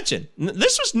we should mention,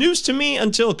 this was news to me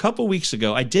until a couple weeks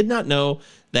ago. I did not know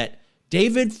that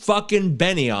David fucking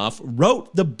Benioff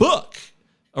wrote the book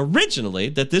originally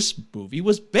that this movie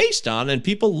was based on, and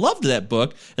people loved that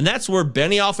book. And that's where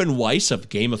Benioff and Weiss of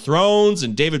Game of Thrones,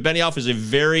 and David Benioff is a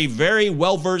very, very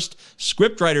well-versed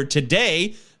scriptwriter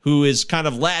today who is kind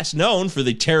of last known for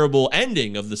the terrible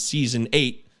ending of the season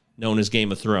 8 known as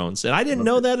Game of Thrones. And I didn't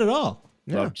know that at all.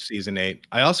 Loved season 8.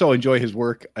 I also enjoy his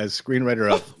work as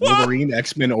screenwriter of Wolverine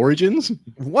X-Men Origins.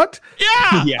 What?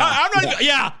 Yeah. Yeah. I'm not.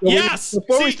 Yeah. Yes.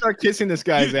 Before we start kissing this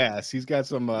guy's ass, he's got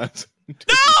some. No,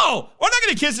 we're not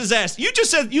going to kiss his ass. You just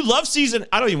said you love season.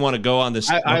 I don't even want to go on this.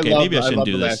 Maybe I shouldn't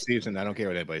do the this. last season. I don't care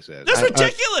what anybody says. That's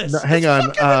ridiculous. No, hang on.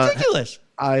 Ridiculous.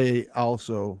 I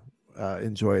also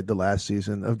enjoyed the last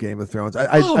season of Game of Thrones.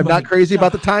 I'm not crazy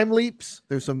about the time leaps.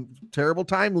 There's some terrible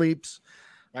time leaps,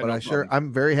 but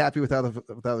I'm very happy with how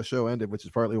the show ended, which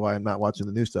is partly why I'm not watching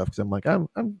the new stuff, because I'm like I'm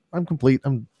complete.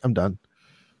 I'm done.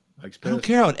 I don't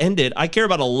care how it ended. I care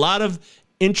about a lot of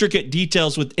intricate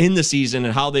details within the season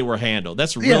and how they were handled.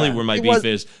 That's really where my beef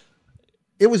is.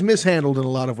 It was mishandled in a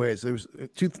lot of ways. There was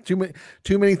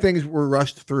too many things were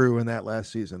rushed through in that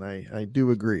last season. I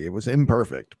do agree. It was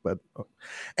imperfect, but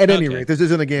at any rate, this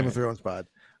isn't a Game of Thrones pod.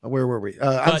 Where were we?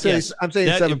 I'm saying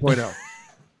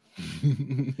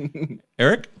 7.0.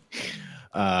 Eric?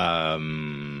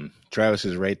 Travis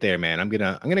is right there, man. I'm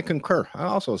gonna concur.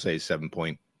 I'll also say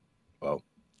 7.0.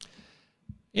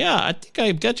 Yeah, I think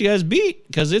I got you guys beat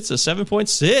because it's a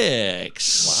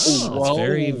 7.6. Wow, that's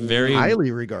very, very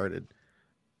highly regarded.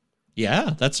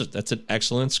 Yeah, that's an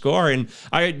excellent score. And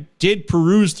I did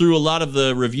peruse through a lot of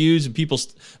the reviews, and a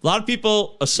lot of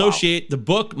people associate the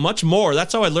book much more.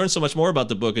 That's how I learned so much more about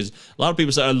the book. Is a lot of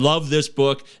people said, I love this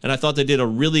book, and I thought they did a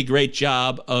really great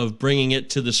job of bringing it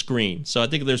to the screen. So I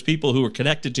think there's people who were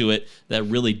connected to it that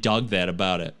really dug that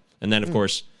about it. And then, of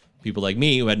course, people like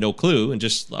me who had no clue and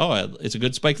just, it's a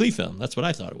good Spike Lee film. That's what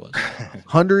I thought it was.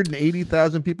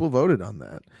 180,000 people voted on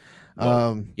that.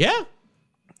 Yeah.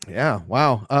 Yeah.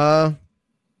 Wow.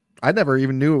 I never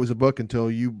even knew it was a book until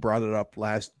you brought it up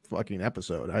last fucking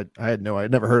episode. I'd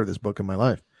never heard of this book in my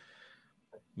life.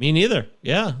 Me neither.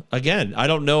 Yeah. Again, I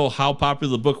don't know how popular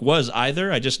the book was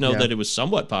either. I just know that it was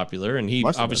somewhat popular, and he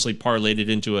obviously parlayed it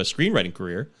into a screenwriting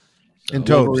career. So. And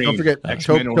Tobes. Don't forget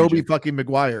Toby fucking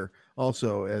Maguire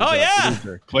also. As,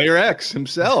 Player X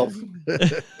himself.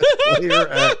 Player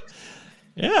X.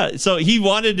 Yeah, so he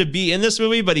wanted to be in this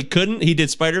movie, but he couldn't. He did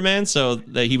Spider-Man, so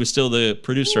that he was still the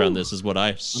producer on this, is what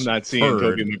I'm not seeing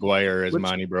Tobey Maguire as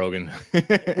Monty Brogan.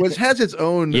 Which has its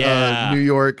own New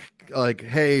York, like,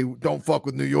 hey, don't fuck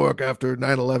with New York after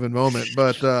 9/11 moment.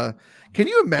 But can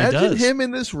you imagine him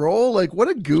in this role? Like, what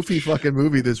a goofy fucking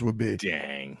movie this would be.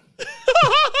 Dang.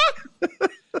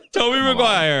 Tobey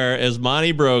Maguire as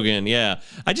Monty Brogan. Yeah,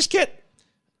 I just can't.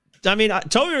 I mean,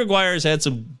 Tobey Maguire's had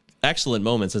some excellent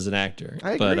moments as an actor,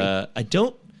 but I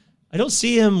don't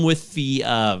see him with the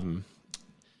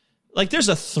there's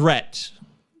a threat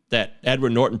that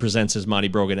Edward Norton presents as Monty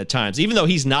Brogan at times. Even though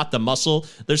he's not the muscle,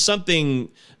 there's something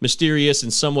mysterious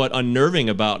and somewhat unnerving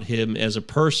about him as a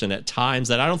person at times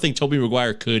that I don't think Tobey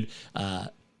Maguire could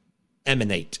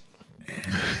emanate.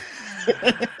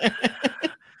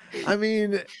 I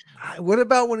mean, what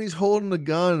about when he's holding the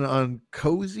gun on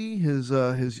Cozy, his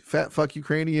fat fuck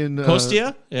Ukrainian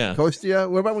Kostya? Yeah, Kostya.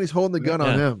 What about when he's holding the gun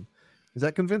on him? Is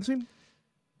that convincing?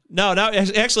 No,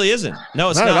 it actually isn't. No,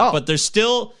 it's not. But there's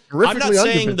still. I'm not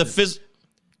saying the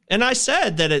And I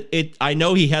said that I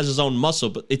know he has his own muscle,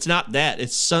 but it's not that.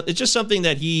 It's just something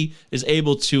that he is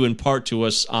able to impart to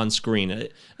us on screen.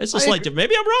 It's a slight difference.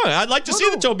 Maybe I'm wrong. I'd like to see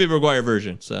the Tobey Maguire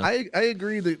version. So I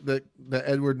agree that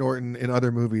Edward Norton in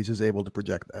other movies is able to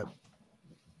project that.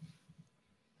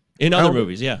 In other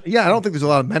movies, yeah. Yeah, I don't think there's a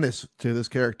lot of menace to this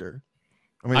character.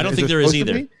 I mean, I don't think there is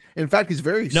either. In fact, he's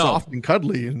very soft and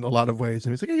cuddly in a lot of ways.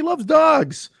 And he's like, he loves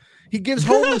dogs. He gives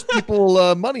homeless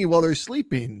people money while they're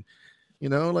sleeping. You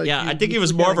know, like I think he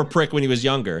was more of a prick when he was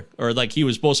younger, or like he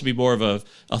was supposed to be more of a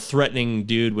threatening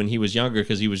dude when he was younger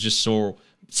because he was just so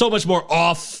much more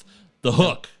off the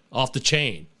hook, off the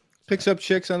chain. Picks up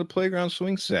chicks on the playground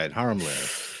swing set,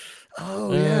 harmless.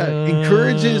 Oh yeah,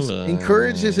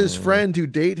 encourages his friend to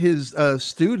date his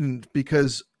student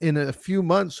because in a few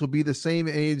months will be the same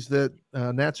age that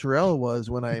Naturelle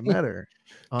was when I met her.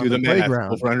 on Do the math. playground.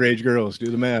 Go for underage girls.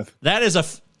 Do the math. That is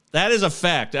a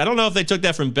fact. I don't know if they took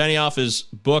that from Benioff's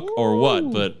book or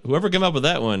what, but whoever came up with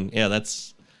that one, yeah,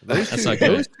 that's not good.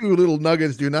 Those two little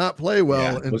nuggets do not play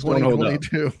well in those don't hold up.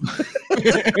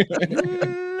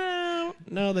 2022.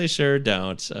 No, they sure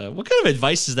don't. What kind of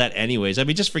advice is that, anyways? I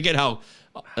mean, just forget how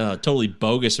totally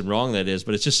bogus and wrong that is.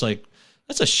 But it's just like,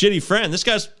 that's a shitty friend. This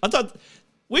guy's. I thought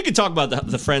we could talk about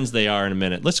the friends they are in a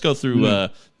minute. Let's go through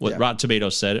what Rotten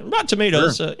Tomatoes said. Rotten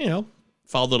Tomatoes,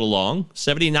 followed it along.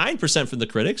 79% from the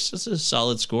critics. This is a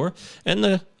solid score, and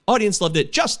the audience loved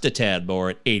it just a tad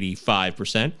more at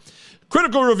 85%.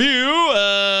 Critical review.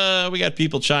 We got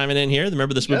people chiming in here.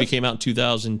 Remember, this movie came out in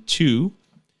 2002.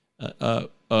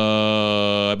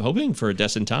 I'm hoping for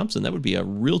Destin Thompson. That would be a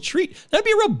real treat. That'd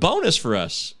be a real bonus for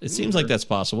us. It seems like that's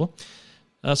possible.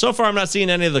 So far, I'm not seeing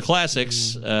any of the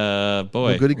classics. Boy,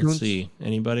 No Goody let's Coons? see.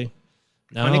 Anybody?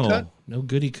 No, Honeycutt? no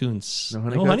Goody Coons. No No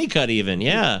Honeycutt? Honeycutt even.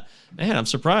 Yeah. Man, I'm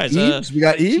surprised. Ebes? We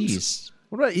got Ebes? Jeez.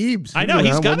 What about Ebes? I know,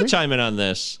 he's got to chime in on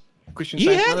this. Christian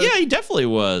Yeah, Science Monitor? he definitely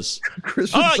was.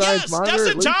 Christian Oh, Science yes, Monitor, at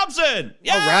Destin least? Thompson.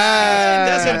 Yeah, All right.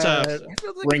 Destin Thompson. It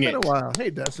feels like Bring it's been it. a while. Hey,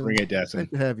 Destin. Bring it, Destin. Nice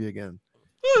to have you again.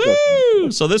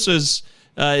 Woohoo! So this was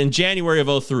in January of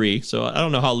 2003. So I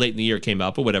don't know how late in the year it came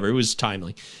out, but whatever. It was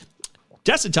timely.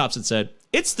 Destin Thompson said,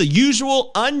 "It's the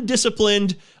usual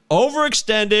undisciplined,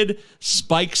 overextended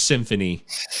Spike Symphony.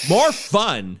 More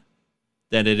fun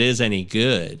than it is any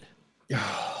good."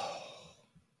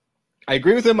 I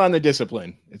agree with him on the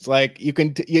discipline. It's like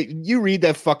you read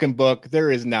that fucking book. There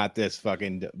is not this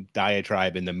fucking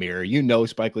diatribe in the mirror. You know,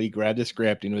 Spike Lee grabbed a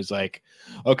script and was like,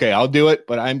 "Okay, I'll do it,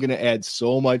 but I'm gonna add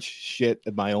so much shit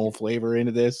of my own flavor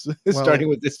into this." Starting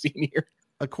with this scene here.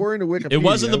 According to Wikipedia, It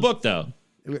was in the book, though.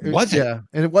 Was it? Yeah,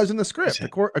 and it was in the script.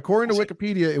 According to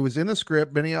Wikipedia, it was in the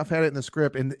script. Benioff had it in the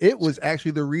script, and it was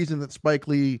actually the reason that Spike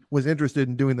Lee was interested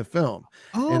in doing the film.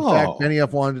 In fact,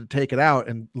 Benioff wanted to take it out,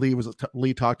 and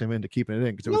Lee talked him into keeping it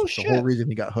in because it was the whole reason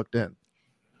he got hooked in.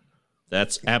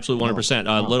 That's absolute 100%.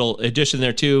 A little addition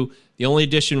there, too. The only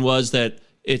addition was that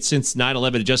since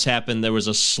 9/11 had just happened, there was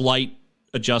a slight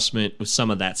adjustment with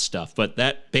some of that stuff. But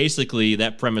that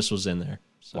premise was in there.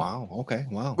 So. Wow. Okay.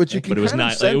 Wow. But you can it was kind of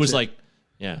not. sense It was like,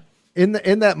 yeah. In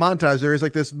that montage, there is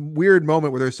like this weird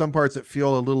moment where there's some parts that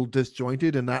feel a little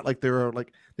disjointed and not like they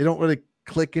don't really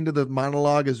click into the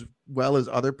monologue as well as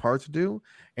other parts do.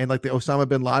 And like the Osama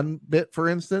bin Laden bit, for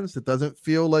instance, it doesn't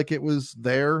feel like it was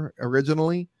there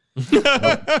originally.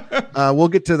 We'll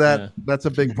get to that. Yeah. That's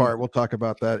a big part. We'll talk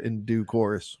about that in due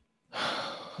course.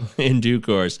 In due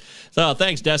course. So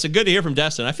thanks, Destin. Good to hear from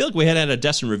Destin. I feel like we had a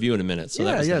Destin review in a minute. So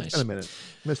that was nice. It's been a minute.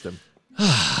 Missed him.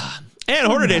 And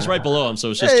Horror Day's right below him, so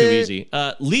it's just too easy.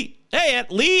 Lee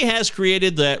has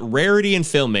created that rarity in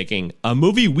filmmaking, a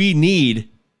movie we need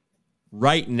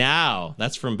right now.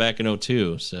 That's from back in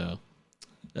 2002. So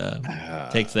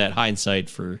take that hindsight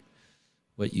for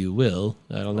what you will.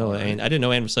 I don't know. I didn't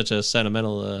know Ann was such a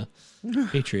sentimental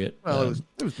patriot. Well,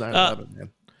 it was 9/11, man.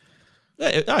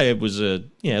 It was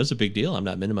a big deal. I'm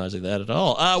not minimizing that at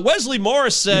all. Wesley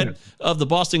Morris said of the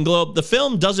Boston Globe, the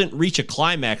film doesn't reach a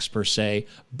climax per se,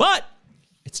 but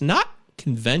it's not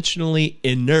conventionally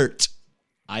inert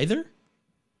either.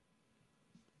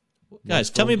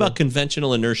 Guys, tell me about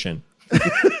conventional inertia.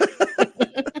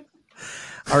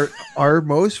 Are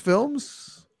most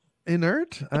films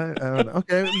inert? I don't know.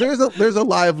 Okay, there's a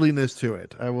liveliness to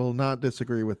it. I will not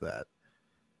disagree with that.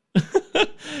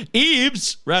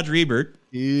 Roger Ebert.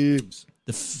 Ebes.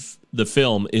 The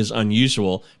film is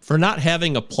unusual for not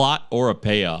having a plot or a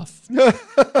payoff.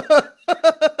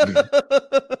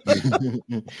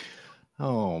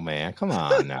 Oh man, come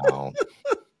on now.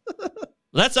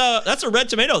 That's a red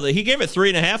tomato. He gave it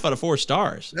 3.5 out of 4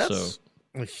 stars.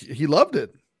 He loved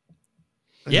it.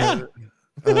 Yeah.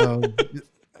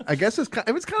 I guess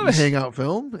it was kind of a hangout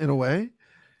film in a way.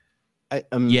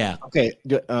 Yeah. Okay.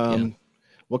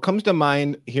 What comes to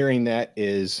mind hearing that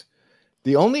is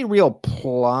the only real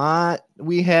plot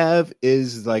we have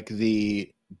is like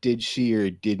the did she or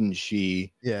didn't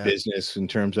she business in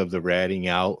terms of the ratting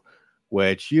out,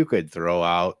 which you could throw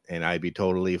out and I'd be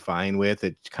totally fine with.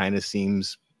 It kind of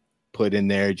seems put in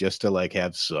there just to like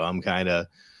have some kind of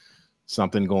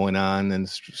something going on and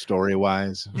story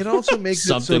wise. It also makes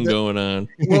something going on.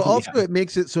 Well, also it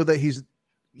makes it so that he's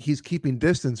keeping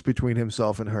distance between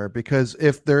himself and her, because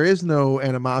if there is no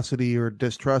animosity or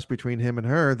distrust between him and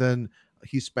her, then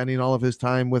he's spending all of his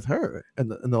time with her in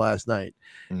the last night.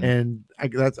 And I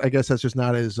guess that's just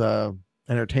not as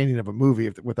entertaining of a movie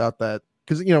without that,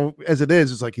 because as it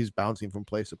is, it's like he's bouncing from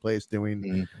place to place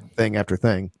doing thing after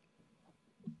thing.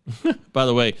 By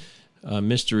the way,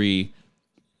 mystery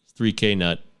 3K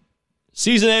Nut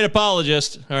Season 8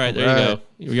 apologist. All right, there you go.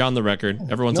 You're on the record.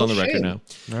 Everyone's No on the record shame. now.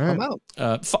 All right. I'm out.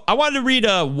 I wanted to read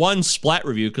one Splat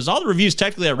review because all the reviews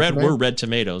technically I read were Red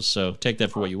Tomatoes, so take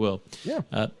that for what you will. Yeah.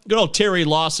 Good old Terry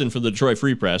Lawson from the Detroit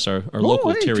Free Press, our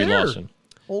local hey, Terry Terry. Lawson.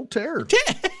 Old Terror.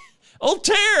 Old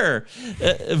Terror.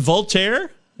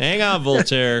 Voltaire? Hang on,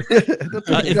 Voltaire.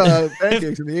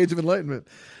 Pancakes in the Age of Enlightenment.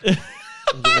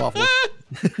 Waffle.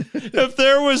 If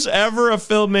there was ever a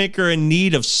filmmaker in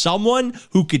need of someone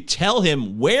who could tell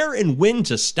him where and when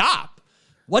to stop,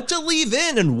 what to leave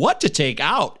in and what to take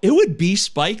out, it would be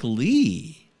Spike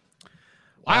Lee.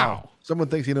 Wow. Someone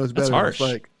thinks he knows That's better than harsh.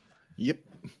 Spike. Yep.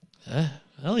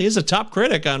 Well, he is a top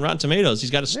critic on Rotten Tomatoes.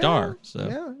 He's got a star. So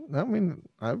Yeah, I mean,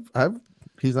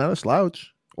 he's not a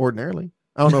slouch ordinarily.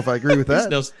 I don't know if I agree with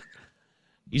that.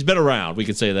 He's been around. We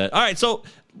could say that. All right. So,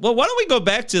 well, why don't we go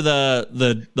back to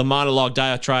the monologue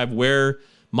diatribe where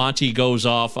Monty goes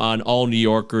off on all New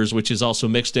Yorkers, which is also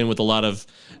mixed in with a lot of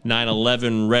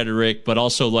 9/11 rhetoric, but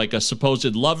also like a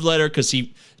supposed love letter because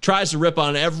he tries to rip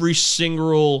on every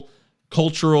single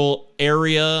cultural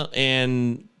area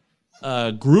and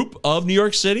group of New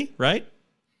York City, right?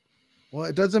 Well,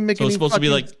 it doesn't make So any it's supposed to be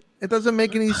fucking- like- it doesn't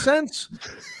make any sense.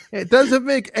 It doesn't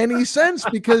make any sense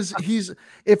because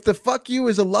if the fuck you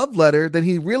is a love letter, then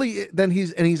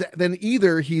then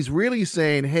either he's really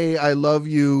saying, "Hey, I love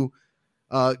you,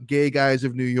 gay guys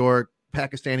of New York,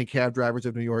 Pakistani cab drivers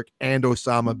of New York, and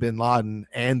Osama bin Laden,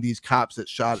 and these cops that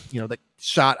shot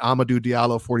Amadou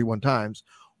Diallo 41 times."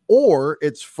 Or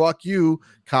it's fuck you,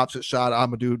 cops that shot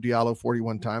Amadou Diallo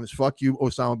 41 times. Fuck you,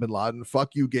 Osama bin Laden.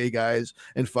 Fuck you, gay guys,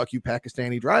 and fuck you,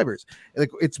 Pakistani drivers.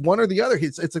 Like it's one or the other.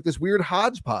 It's like this weird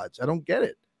hodgepodge. I don't get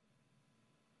it.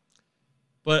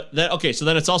 But then, okay, so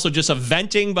then it's also just a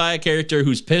venting by a character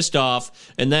who's pissed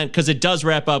off, and then because it does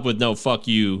wrap up with "No, fuck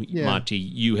you, Monty,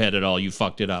 you had it all, you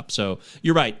fucked it up." So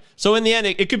you're right. So in the end,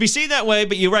 it could be seen that way,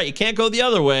 but you're right. You can't go the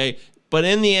other way. But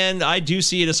in the end, I do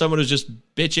see it as someone who's just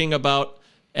bitching about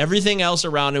everything else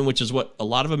around him, which is what a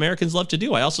lot of Americans love to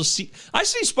do. I see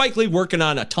Spike Lee working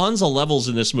on tons of levels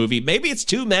in this movie. Maybe it's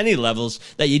too many levels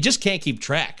that you just can't keep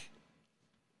track.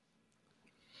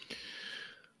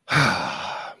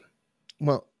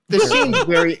 Well,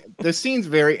 the scene's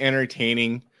very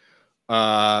entertaining.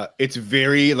 It's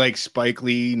very like Spike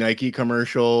Lee Nike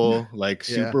commercial, like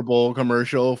Super Bowl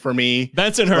commercial for me.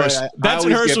 Bensonhurst.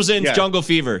 Bensonhurst was in Jungle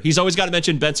Fever. He's always got to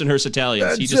mention Bensonhurst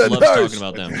Italians. He just loves talking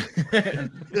about them.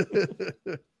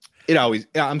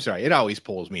 It always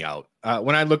pulls me out.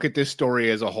 When I look at this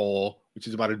story as a whole, which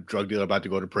is about a drug dealer about to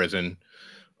go to prison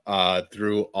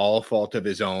through all fault of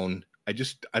his own,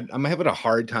 I'm having a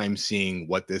hard time seeing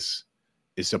what this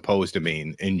is supposed to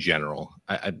mean in general.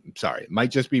 I'm sorry, it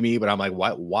might just be me, but I'm like,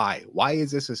 why is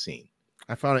this a scene?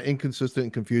 I found it inconsistent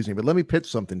and confusing, but let me pitch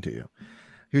something to you.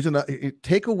 Here's another.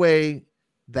 Take away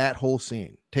that whole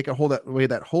scene. Take away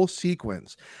that whole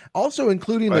sequence. Also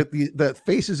including the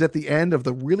faces at the end of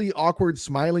the really awkward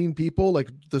smiling people, like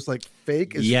just like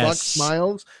fake as fuck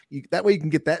smiles. That way you can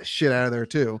get that shit out of there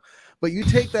too. But you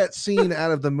take that scene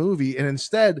out of the movie, and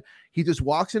instead he just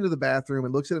walks into the bathroom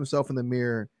and looks at himself in the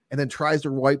mirror and then tries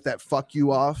to wipe that fuck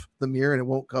you off the mirror and it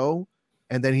won't go.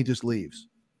 And then he just leaves.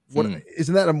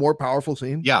 Isn't that a more powerful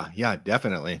scene? Yeah,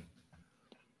 definitely.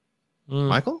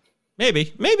 Michael?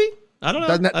 Maybe. I don't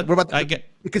know. What about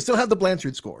it can still have the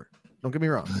Blanchard score. Don't get me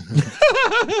wrong.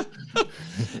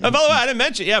 And by the way, I didn't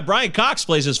mention, Brian Cox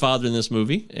plays his father in this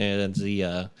movie. And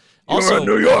the also You're a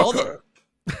New Yorker.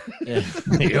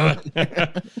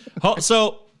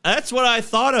 So that's what I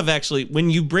thought of actually when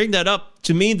you bring that up.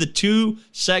 To me, the two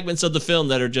segments of the film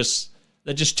that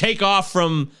just take off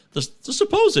from the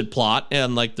supposed plot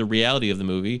and like the reality of the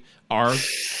movie are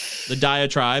the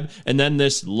diatribe, and then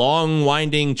this long,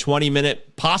 winding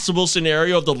 20-minute possible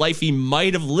scenario of the life he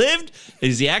might have lived.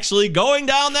 Is he actually going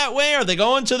down that way? Are they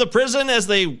going to the prison as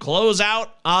they close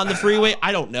out on the freeway?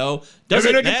 I don't know. Does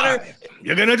it matter?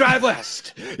 You're gonna drive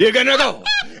west. You're gonna go,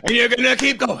 and you're gonna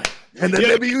keep going. And then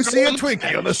maybe you see a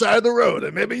Twinkie on the side of the road,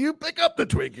 and maybe you pick up the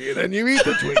Twinkie, and then you eat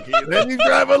the Twinkie, and then you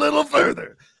drive a little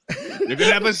further. You're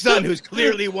gonna have a son who's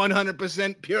clearly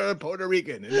 100% pure Puerto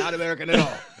Rican and not American at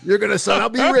all. You're gonna son, I'll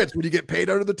be rich when you get paid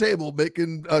under the table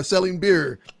making selling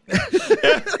beer.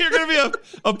 You're gonna be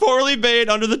a poorly paid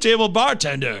under the table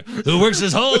bartender who works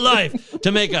his whole life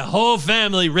to make a whole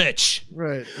family rich.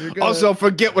 Right. Also,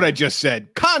 forget what I just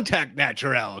said. Contact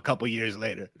Naturel a couple years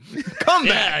later. Come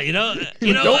back.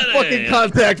 Don't fucking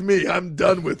contact me. I'm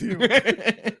done with you.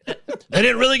 They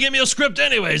didn't really give me a script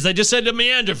anyways. They just said to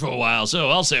meander for a while, so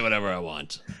I'll say whatever I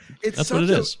want. That's what it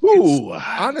is.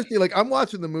 Honestly, like I'm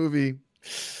watching the movie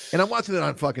And I'm watching it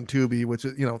on fucking Tubi, which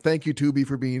is, thank you Tubi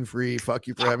for being free. Fuck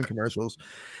you for having commercials.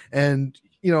 And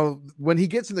when he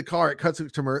gets in the car, it cuts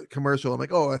to commercial. I'm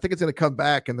like, oh, I think it's going to come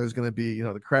back, and there's going to be,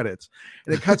 the credits.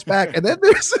 And it cuts back, and then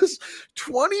there's this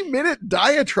 20-minute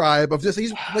diatribe of just,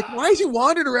 he's like, why is he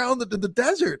wandering around the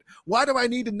desert? Why do I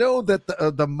need to know that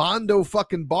the Mondo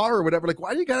fucking bar or whatever? Like,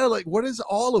 why do you gotta what is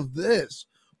all of this?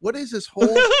 What is this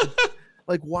whole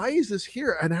like, why is this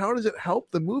here? And how does it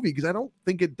help the movie? Because I don't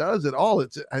think it does at all.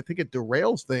 I think it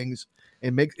derails things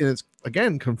and it's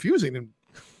again confusing and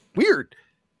weird.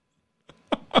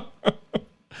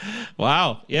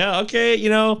 Wow. Yeah. Okay.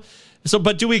 So,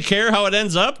 but do we care how it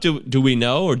ends up? Do we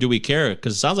know, or do we care?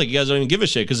 Because it sounds like you guys don't even give a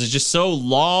shit, because it's just so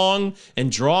long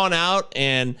and drawn out,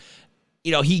 and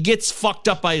he gets fucked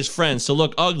up by his friends to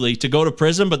look ugly to go to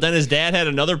prison, but then his dad had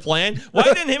another plan. Why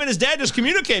didn't him and his dad just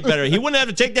communicate better? He wouldn't have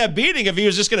to take that beating if he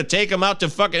was just going to take him out to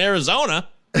fucking Arizona.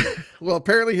 Well,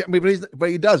 apparently, but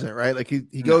he doesn't, right? Like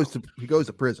he goes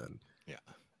to prison. Yeah.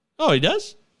 Oh, he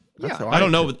does? That's I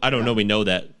don't know. I don't know. We know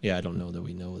that. Yeah, I don't know that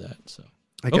we know that. So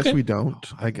I guess we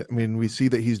don't. I mean, we see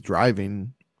that he's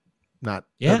driving.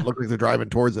 Doesn't look like they're driving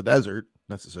towards the desert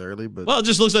necessarily, but it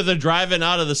just looks like they're driving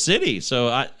out of the city. So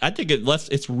I think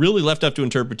it's really left up to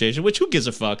interpretation. Which, who gives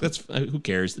a fuck? That's who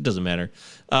cares? It doesn't matter.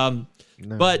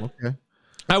 But okay.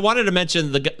 I wanted to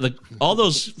mention all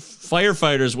those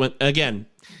firefighters.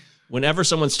 Whenever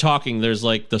someone's talking, there's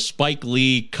like the Spike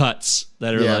Lee cuts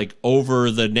that are like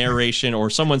over the narration, or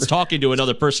someone's talking to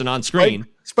another person on screen.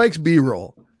 Spike's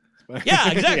B-roll.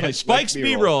 Yeah, exactly. Spike's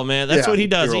B-roll, man. That's what he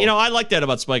does. B-roll. I like that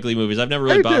about Spike Lee movies. I've never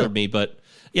really bothered me, but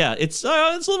yeah, it's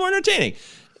a little more entertaining.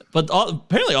 But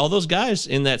apparently all those guys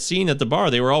in that scene at the bar,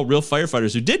 they were all real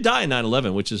firefighters who did die in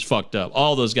 9/11, which is fucked up.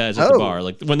 All those guys at the bar,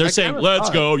 like when they're saying, "Let's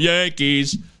go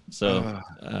Yankees." So,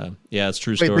 yeah, it's a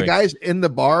true story. The guys in the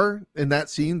bar in that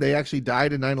scene, they actually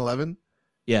died in 9/11?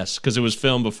 Yes, because it was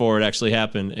filmed before it actually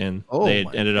happened, and they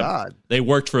ended up, they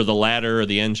worked for the ladder or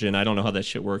the engine. I don't know how that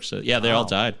shit works. So, yeah, they all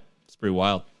died. It's pretty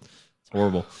wild. It's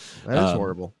horrible. That is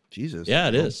horrible. Jesus. Yeah,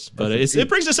 it is. But it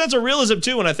brings a sense of realism,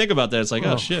 too, when I think about that. It's like,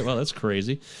 oh shit, well, that's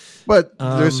crazy. But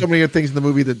there's so many things in the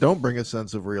movie that don't bring a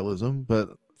sense of realism.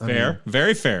 But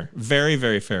very fair. Very,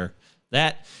 very fair.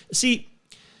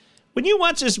 When you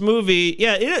watch this movie,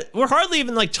 we're hardly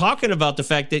even like talking about the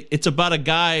fact that it's about a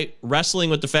guy wrestling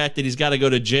with the fact that he's got to go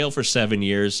to jail for 7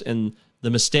 years and the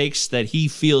mistakes that he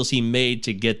feels he made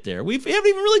to get there. We haven't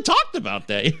even really talked about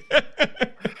that.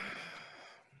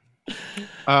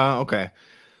 Okay.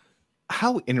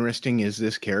 How interesting is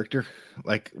this character?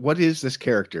 Like, what is this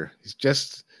character? He's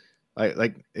just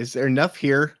like, is there enough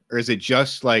here, or is it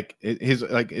just like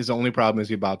his only problem is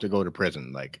he's about to go to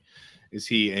prison? Like, is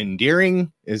he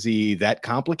endearing? Is he that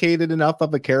complicated enough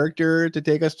of a character to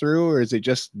take us through, or is it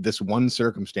just this one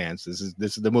circumstance? This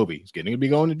is the movie. He's getting to be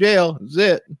going to jail. That's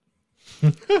it.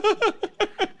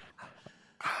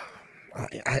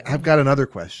 I've got another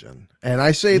question, and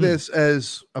I say this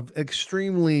as an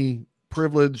extremely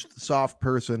privileged, soft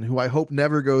person who I hope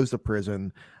never goes to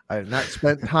prison. I have not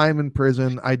spent time in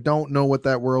prison. I don't know what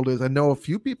that world is. I know a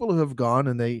few people who have gone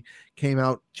and they came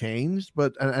out changed,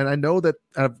 but and I know that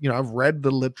I've read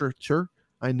the literature.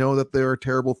 I know that there are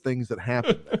terrible things that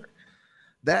happen there.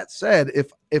 That said,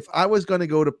 if I was going to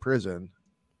go to prison,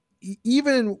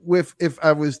 even if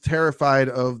I was terrified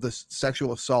of the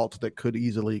sexual assault that could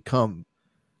easily come,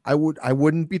 I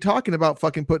wouldn't be talking about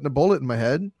fucking putting a bullet in my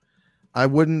head.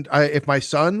 If my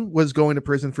son was going to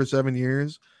prison for 7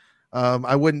 years,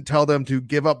 I wouldn't tell them to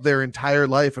give up their entire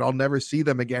life and I'll never see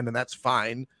them again, and that's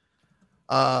fine.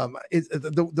 It's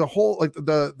the whole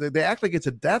they act like it's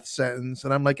a death sentence,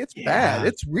 and I'm like, it's bad,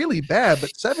 it's really bad.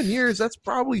 But 7 years, that's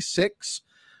probably 6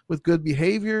 with good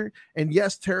behavior. And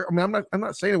yes, I'm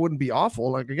not saying it wouldn't be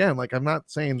awful. Like again, like I'm not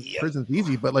saying prison's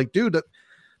easy, but like, dude,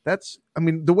 that's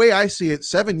the way I see it,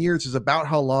 7 years is about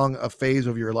how long a phase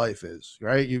of your life is,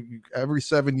 right? You every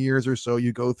 7 years or so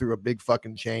you go through a big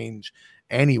fucking change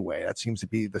anyway. That seems to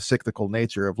be the cyclical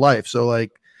nature of life. So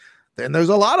like, then there's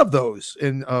a lot of those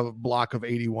in a block of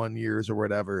 81 years or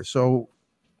whatever. So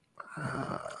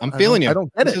I'm feeling you. I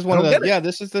don't get this it. Is one of the,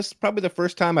 this is probably the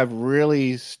first time I've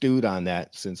really stewed on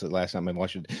that since the last time I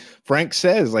watched it. Frank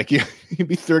says like you'll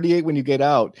be 38 when you get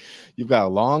out. You've got a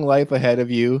long life ahead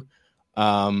of you.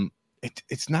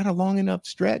 It's not a long enough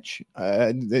stretch.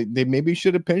 They maybe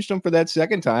should have pinched him for that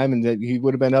second time, and that he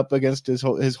would have been up against his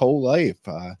whole life.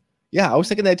 I was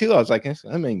thinking that too. I was like,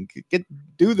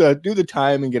 do the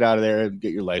time and get out of there and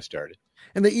get your life started.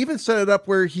 And they even set it up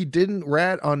where he didn't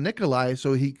rat on Nikolai,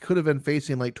 so he could have been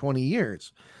facing like 20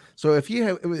 years. So if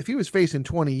he was facing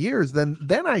 20 years, then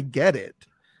I get it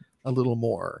a little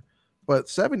more. But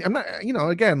 70, I'm not,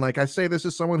 again, like I say, this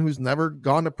is someone who's never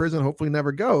gone to prison, hopefully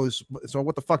never goes. So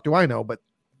what the fuck do I know? But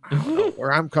I don't know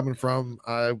where I'm coming from.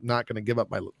 I'm not going to give up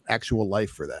my actual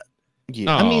life for that.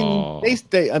 Yeah. I mean,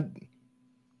 they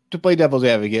to play devil's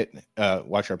advocate,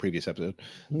 watch our previous episode.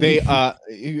 They,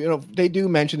 they do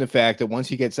mention the fact that once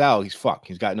he gets out, he's fucked.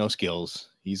 He's got no skills.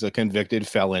 He's a convicted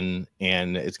felon,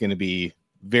 and it's going to be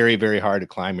very, very hard to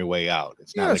climb your way out.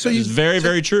 It's not. It's very,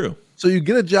 very true. So you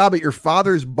get a job at your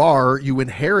father's bar. You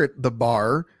inherit the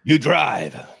bar. You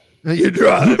drive.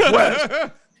 West.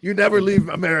 You never leave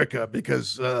America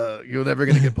because you're never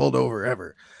going to get pulled over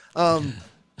ever. And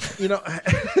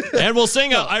we'll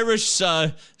sing an Irish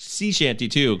sea shanty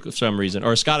too for some reason,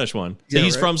 or a Scottish one. So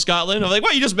he's from Scotland. I'm like,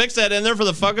 what? You just mix that in there for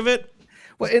the fuck of it?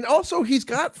 Well, and also he's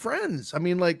got friends. I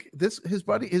mean, like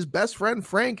his best friend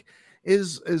Frank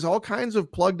is all kinds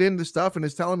of plugged into stuff and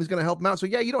is telling him he's going to help him out. So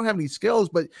yeah, you don't have any skills,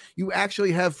 but you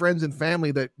actually have friends and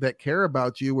family that care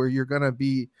about you, where you're going to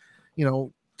be,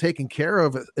 taken care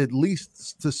of at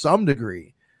least to some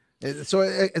degree. So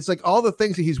it's like all the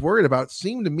things that he's worried about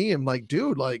seem to me, I'm like,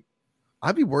 dude, like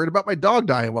I'd be worried about my dog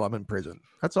dying while I'm in prison.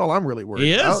 That's all I'm really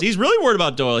worried about. He's really worried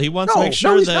about Doyle. He wants to make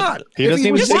sure that not. He doesn't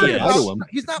even say it to him.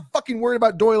 He's not fucking worried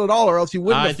about Doyle at all, or else he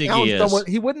wouldn't have found he someone.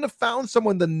 He wouldn't have found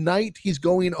someone the night he's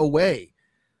going away.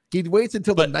 He waits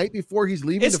until the night before he's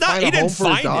leaving to find a home for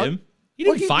his dog. He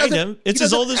didn't find him. It's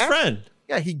his oldest friend.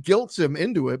 Yeah, he guilts him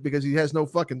into it because he has no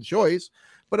fucking choice.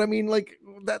 But I mean, like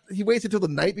that, he waits until the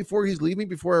night before he's leaving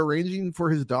before arranging for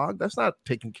his dog. That's not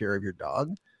taking care of your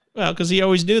dog. Well, because he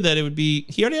always knew that it would be.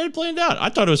 He already had it planned out. I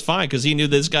thought it was fine because he knew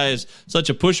this guy is such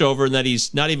a pushover and that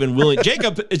he's not even willing.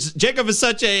 Jacob is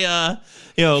such a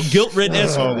guilt-ridden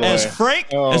as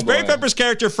Frank, as Barry Pepper's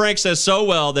character Frank says so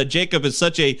well that Jacob is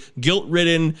such a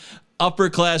guilt-ridden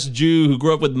upper-class Jew who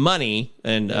grew up with money,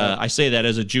 and I say that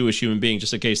as a Jewish human being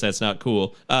just in case that's not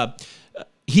cool.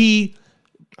 He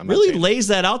really lays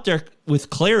that out there with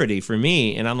clarity for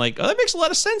me, and I'm like, oh, that makes a lot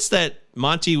of sense that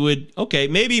Monty would,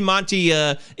 maybe Monty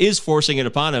is forcing it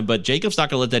upon him, but Jacob's not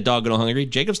going to let that dog go hungry.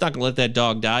 Jacob's not going to let that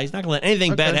dog die. He's not going to let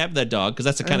anything bad happen to that dog because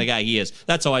that's the kind of guy he is.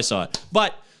 That's how I saw it.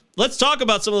 But let's talk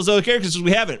about some of those other characters because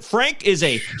we haven't. Frank is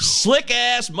a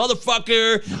slick-ass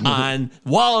motherfucker on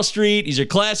Wall Street. He's a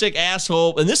classic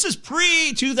asshole, and this is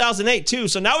pre-2008 too,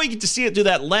 so now we get to see it through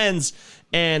that lens,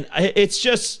 and it's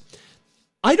just,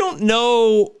 I don't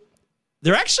know.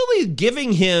 They're actually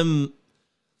giving him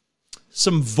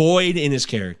some void in his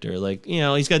character. Like,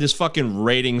 he's got this fucking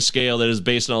rating scale that is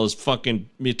based on all this fucking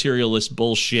materialist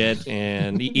bullshit,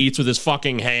 and he eats with his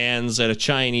fucking hands at a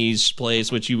Chinese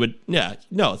place, which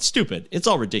it's stupid. It's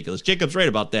all ridiculous. Jacob's right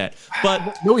about that.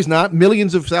 But no, he's not.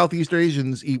 Millions of Southeast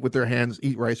Asians eat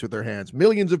rice with their hands.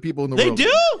 Millions of people in the world. They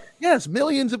do? Yes,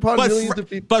 millions upon millions of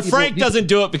people. But Frank doesn't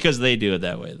do it because they do it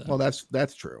that way, though. Well,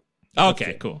 that's true.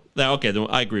 Okay, cool. Okay, then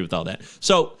I agree with all that.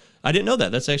 So I didn't know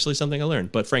that. That's actually something I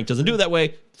learned. But Frank doesn't do it that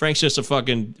way. Frank's just a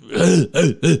fucking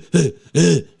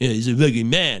he's a fucking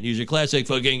man. He's a classic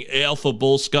fucking alpha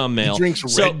bull scum male. He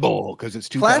drinks Red Bull because it's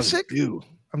 2002.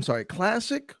 I'm sorry,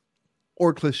 classic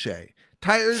or cliche?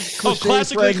 Tired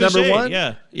cliche friend number one?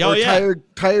 Yeah.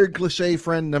 Tired cliche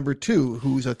friend number two,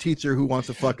 who's a teacher who wants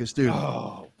to fuck a student.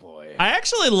 Oh boy. I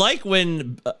actually like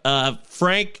when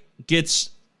Frank gets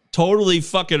totally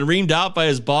fucking reamed out by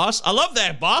his boss. I love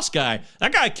that boss guy.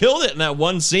 That guy killed it in that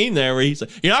one scene there where he's like,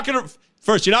 you're not going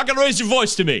to raise your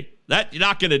voice to me. That you're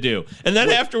not going to do. And then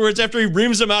afterwards, after he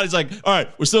reams him out, he's like, all right,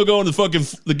 we're still going to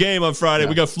the game on Friday. Yeah.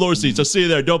 We got floor seats. I'll see you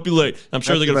there. Don't be late. I'm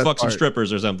sure they're going to fuck some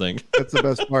strippers or something. That's the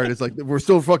best part. It's like, we're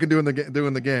still fucking doing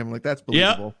the game. Like, that's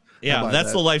believable. Yeah,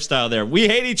 that's the lifestyle there. We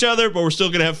hate each other, but we're still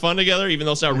going to have fun together, even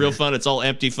though it's not real fun. It's all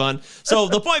empty fun. So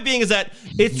the point being is that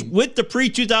it's with the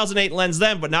pre-2008 lens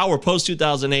then, but now we're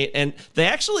post-2008, and they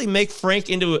actually make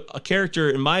Frank into a character,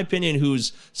 in my opinion,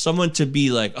 who's someone to be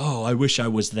like, oh, I wish I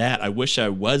was that. I wish I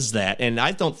was that. And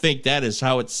I don't think that is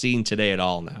how it's seen today at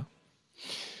all now.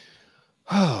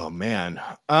 Oh, man.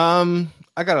 I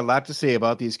got a lot to say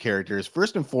about these characters.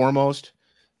 First and foremost,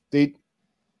 they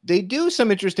do some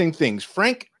interesting things.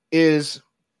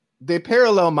 They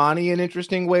parallel Monty in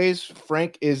interesting ways.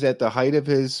 Frank is at the height of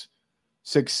his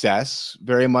success,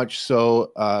 very much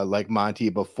so like Monty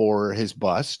before his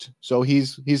bust. So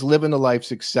he's living a life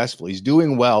successfully. He's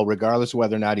doing well, regardless of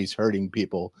whether or not he's hurting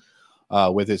people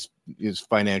with his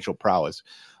financial prowess.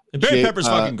 And Barry Pepper's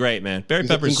fucking great, man. Barry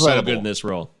Pepper's incredible. So good in this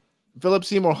role. Philip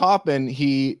Seymour Hoffman,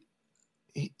 he's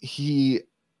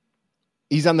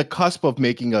on the cusp of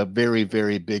making a very,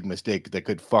 very big mistake that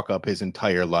could fuck up his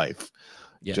entire life.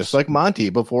 Yes. Just like Monty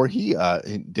before he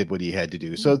did what he had to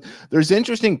do. So there's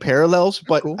interesting parallels,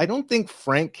 but cool. I don't think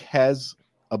Frank has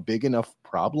a big enough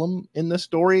problem in the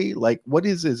story? Like, what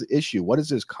is his issue? What is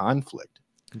his conflict?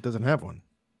 He doesn't have one.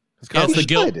 It's the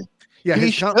guilt. Yeah,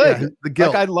 he should. the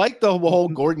guilt. Like, I like the whole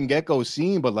Gordon Gekko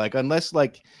scene, but like, unless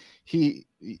like he's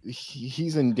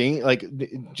in danger, like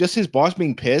just his boss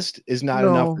being pissed is not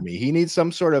enough for me. He needs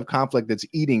some sort of conflict that's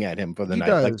eating at him for the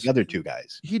night, like the other two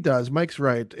guys. He does. Mike's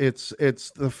right. It's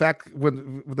the fact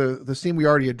when the scene we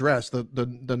already addressed, the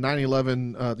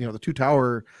 9/11, the two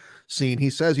tower scene, he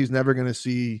says he's never going to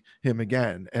see him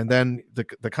again, and then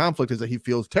the conflict is that he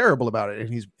feels terrible about it, and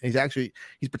he's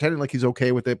pretending like he's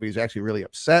okay with it, but he's actually really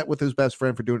upset with his best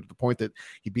friend for doing it to the point that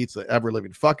he beats the ever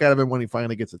living fuck out of him when he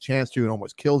finally gets a chance to, and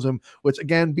almost kills him. Which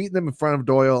again, beating them in front of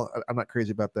Doyle, I'm not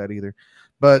crazy about that either,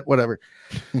 but whatever.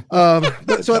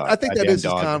 So I think that is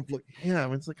his conflict. Yeah, I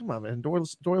mean, it's like, come on, man.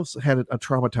 Doyle's had a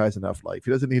traumatized enough life.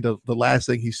 He doesn't need the last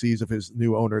thing he sees of his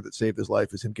new owner that saved his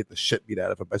life is him getting the shit beat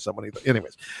out of him by somebody.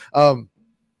 Anyways.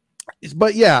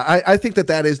 But yeah, I think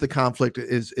that is the conflict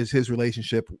is his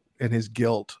relationship and his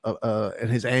guilt and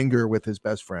his anger with his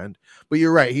best friend. But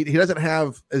you're right. He doesn't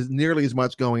have nearly as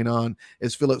much going on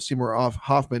as Philip Seymour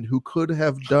Hoffman, who could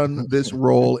have done this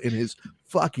role in his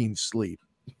fucking sleep.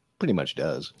 Pretty much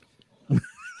does.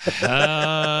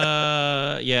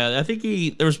 Yeah, I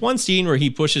think there was one scene where he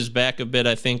pushes back a bit,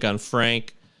 I think, on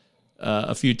Frank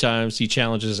a few times. He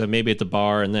challenges him maybe at the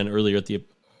bar and then earlier at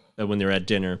when they're at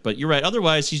dinner. But you're right.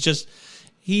 Otherwise,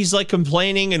 he's like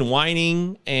complaining and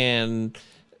whining, and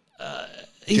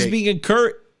he's being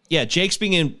encouraged. Yeah, Jake's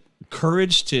being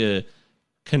encouraged to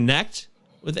connect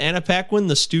with Anna Paquin,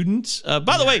 the student.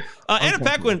 By the way, Anna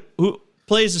Paquin, who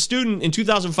plays the student in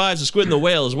 2005's The Squid and the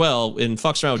Whale as well, and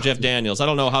fucks around with Jeff Daniels. I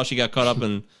don't know how she got caught up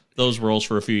in those roles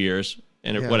for a few years.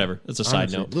 And whatever. It's a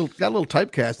side note. Got a little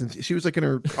typecast, and she was like in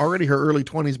her early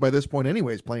 20s by this point,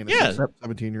 anyways, playing a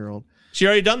 17-year-old. She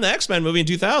already done the X-Men movie in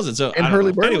 2000. So and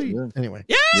Hurley Burley. Anyway.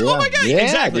 Yeah. Oh my God. Yeah,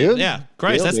 exactly. Dude. Yeah.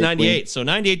 Christ, that's 98. So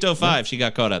 98 to 05, she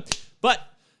got caught up. But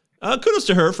kudos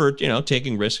to her for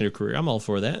taking risks in her career. I'm all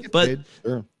for that. But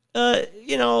I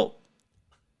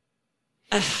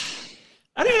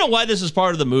don't even know why this is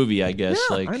part of the movie. I guess.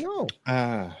 Yeah, I know.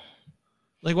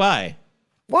 Like why?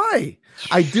 Why?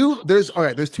 I do. There's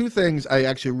two things I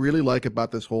actually really like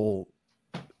about this whole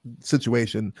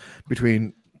situation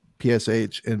between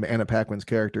PSH and Anna Paquin's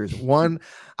characters. One,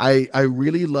 I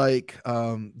really like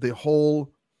the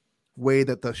whole way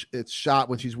that it's shot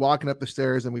when she's walking up the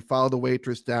stairs, and we follow the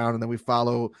waitress down, and then we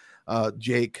follow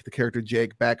Jake, the character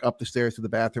Jake, back up the stairs to the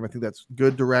bathroom. I think that's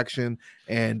good direction.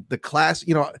 And the class,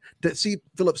 to see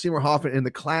Philip Seymour Hoffman in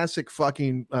the classic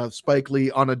fucking Spike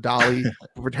Lee on a dolly,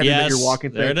 pretending that you're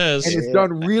walking there. It is. And it's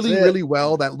done really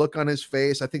well. That look on his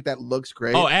face, I think that looks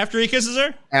great. Oh, after he kisses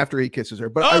her? After he kisses her.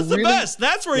 But it's the best.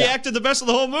 That's where he acted the best of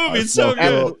the whole movie. It's so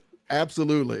good.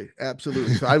 Absolutely.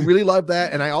 So I really love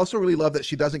that. And I also really love that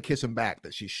she doesn't kiss him back,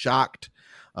 that she's shocked.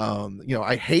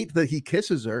 I hate that he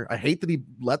kisses her. I hate that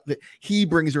he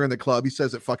brings her in the club. He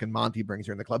says that fucking Monty brings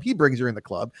her in the club. He brings her in the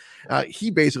club.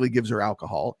 He basically gives her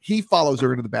alcohol. He follows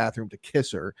her into the bathroom to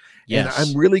kiss her. Yes. And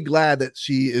I'm really glad that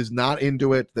she is not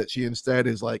into it, that she instead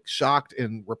is like shocked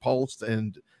and repulsed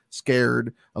and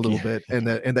scared a little bit, and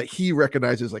that he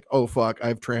recognizes like, oh fuck,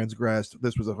 I've transgressed.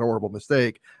 This was a horrible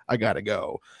mistake. I gotta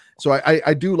go. So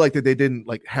I do like that they didn't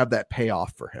like have that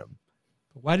payoff for him.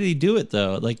 Why did he do it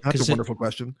though? Like, that's a wonderful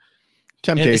question.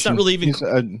 Temptation. It's not really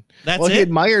even. That's it.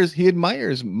 He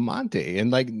admires Monty,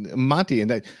 and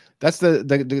that's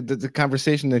the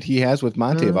conversation that he has with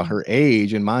Monty about her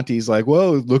age, and Monty's like,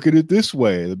 "Whoa, look at it this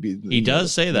way." He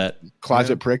does say that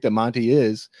closet prick that Monty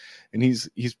is, and he's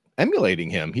emulating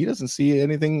him. He doesn't see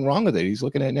anything wrong with it. He's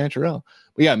looking at Naturel.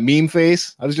 But yeah, meme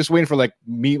face. I was just waiting for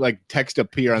text to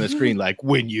appear on the screen, like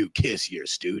when you kiss your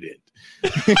student.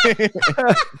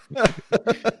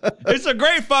 It's a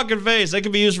great fucking face. That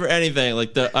can be used for anything.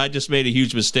 Like I just made a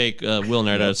huge mistake, Will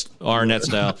Arnett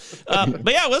style.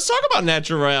 But yeah, let's talk about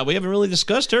Naturel. We haven't really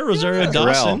discussed her. Rosario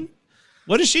Dawson.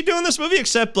 What does she do in this movie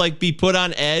except like be put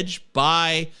on edge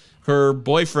by her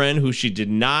boyfriend, who she did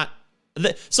not.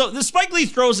 So the Spike Lee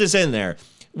throws this in there.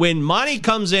 When Monty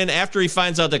comes in after he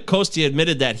finds out that Costi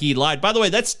admitted that he lied. By the way,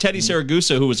 that's Teddy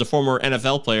Saragusa, who was a former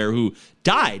NFL player who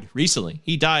died recently.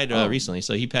 He died recently,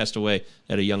 so he passed away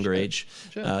at a younger age.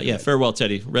 Farewell,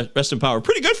 Teddy. Rest in power.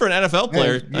 Pretty good for an NFL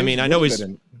player. I mean, I know he's...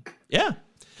 Yeah.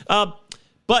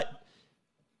 But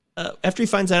after he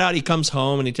finds that out, he comes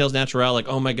home and he tells Naturel, like,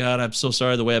 oh my God, I'm so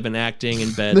sorry the way I've been acting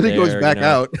in bed. Then he goes back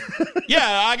out.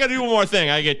 Yeah, I got to do one more thing.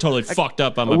 I get totally fucked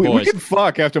up on my boys. We can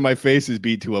fuck after my face is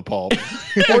beat to a pulp.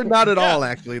 Or not at all,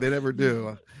 actually. They never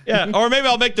do. Yeah, or maybe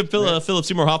I'll make the Philip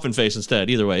Seymour Hoffman face instead.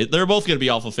 Either way, they're both going to be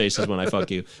awful faces when I fuck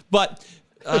you. But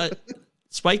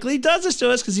Spike Lee does this to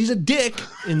us because he's a dick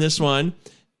in this one,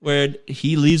 where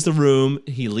he leaves the room,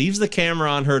 he leaves the camera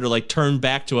on her to like turn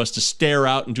back to us to stare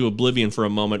out into oblivion for a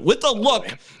moment with a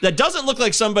look that doesn't look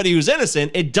like somebody who's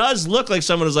innocent. It does look like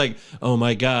someone who's like, oh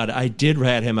my God, I did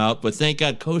rat him out, but thank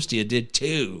God Kostya did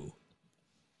too.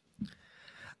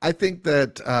 I think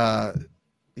that,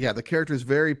 the character is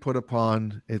very put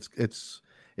upon.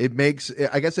 It makes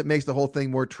the whole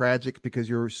thing more tragic because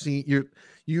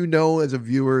as a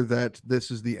viewer that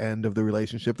this is the end of the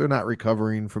relationship. They're not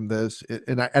recovering from this.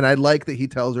 And I like that he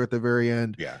tells her at the very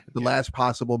end, last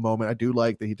possible moment. I do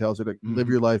like that he tells her to live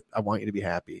your life. I want you to be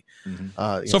happy.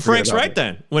 So Frank's right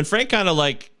then. When Frank kind of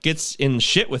like gets in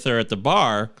shit with her at the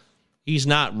bar, he's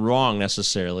not wrong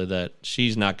necessarily that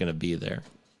she's not going to be there.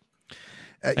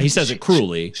 He says it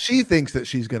cruelly. She thinks that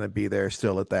she's going to be there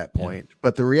still at that point.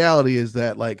 But the reality is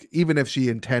that, like, even if she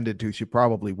intended to, she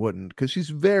probably wouldn't, because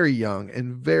she's very young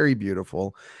and very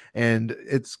beautiful. And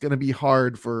it's going to be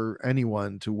hard for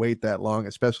anyone to wait that long,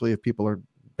 especially if people are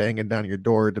banging down your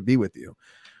door to be with you.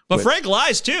 But Frank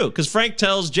lies too, because Frank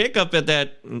tells Jacob at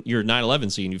that your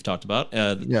 9/11 scene you've talked about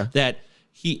that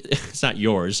it's not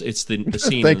yours. It's the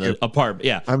scene in the apartment.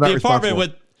 Yeah, the apartment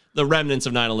with the remnants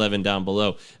of 9/11 down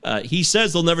below. He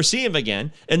says they'll never see him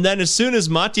again. And then as soon as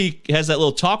Monty has that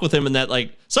little talk with him and that,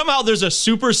 like, somehow there's a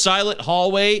super silent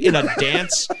hallway in a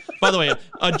dance. By the way,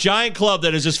 a giant club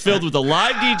that is just filled with a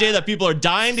live DJ that people are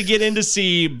dying to get in to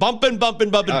see, bumping. But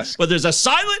there's a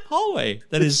silent hallway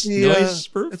that is noise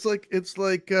proof. It's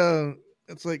like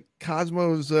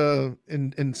Cosmo's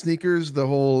in Sneakers, the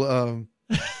whole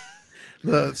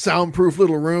the soundproof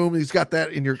little room. He's got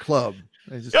that in your club.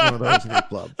 It's just one of those in your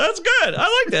club. That's good. I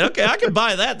like that. Okay, I can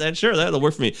buy that then. Sure, that'll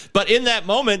work for me. But in that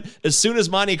moment, as soon as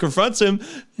Monty confronts him,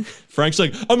 Frank's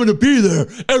like, I'm going to be there.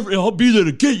 I'll be there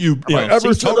to get you.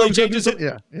 Totally changes it.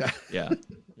 Yeah.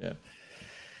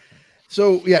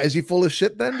 So, is he full of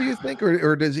shit then, do you think?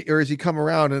 Or does he come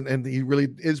around and he really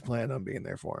is planning on being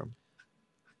there for him?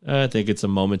 I think it's a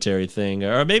momentary thing.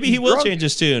 Or maybe he will change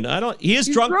his tune. He is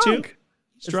drunk too.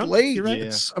 It's late.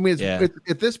 Right. I mean,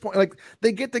 at this point, like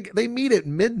they meet at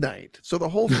midnight, so the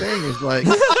whole thing is like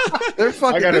they're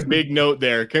fucking. I got a big note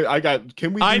there. Can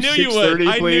we? I knew you would.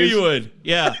 I knew you would.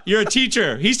 Yeah, you're a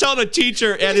teacher. He's telling a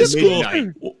teacher at his school,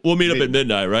 "We'll meet up at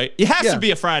midnight." Right? It has to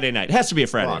be a Friday night. It has to be a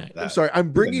Friday night. I'm sorry.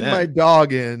 I'm bringing my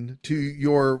dog in to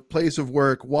your place of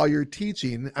work while you're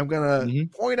teaching. I'm gonna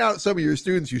point out some of your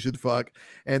students you should fuck,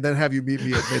 and then have you meet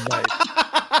me at midnight.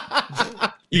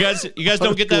 You guys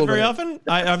don't get that very often?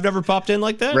 I've never popped in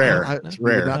like that. Rare. It's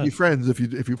rare. We would not be friends if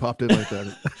you popped in like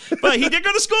that. But he did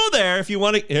go to school there. If you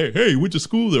want to, hey, he went to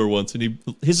school there once, and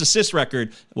his assist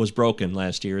record was broken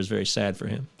last year. It was very sad for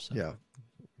him. So. Yeah,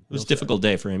 it was a difficult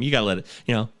day for him. You got to let it.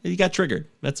 He got triggered.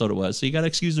 That's what it was. So you got to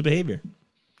excuse the behavior.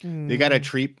 You got to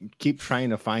keep trying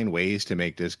to find ways to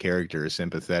make this character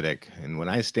sympathetic. And when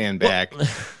I stand back,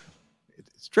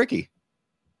 it's tricky.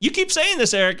 You keep saying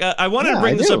this, Eric. I wanted to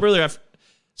bring this up earlier.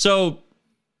 So,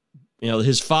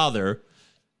 his father,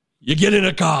 you get in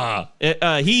a car. You're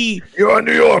a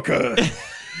New Yorker.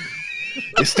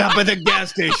 You stop at the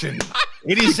gas station.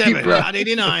 87, not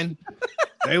 89.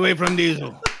 Stay away from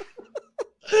diesel.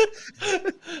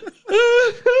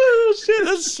 Oh, shit,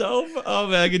 that's so... Oh,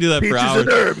 man, I can do that for hours.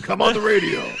 Peaches and herb, come on the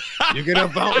radio. You get a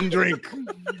fountain drink.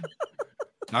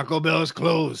 Taco Bell's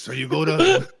closed, so you go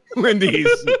to Wendy's.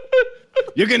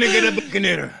 You're going to get a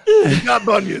Baconator. You got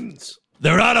bunions.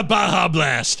 They're out of Baja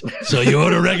Blast, so you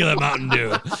order regular Mountain Dew.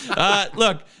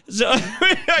 Look, so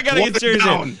I gotta get serious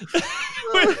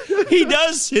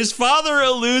here. His father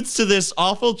alludes to this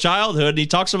awful childhood, and he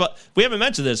talks about, we haven't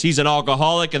mentioned this, he's an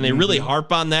alcoholic, and they really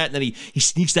harp on that, and then he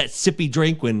sneaks that sippy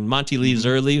drink when Monty leaves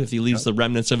early, if he leaves the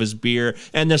remnants of his beer,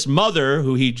 and this mother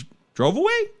who he drove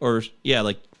away,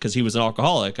 because he was an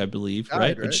alcoholic, I believe,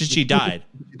 right? She died.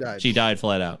 She died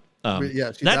flat out.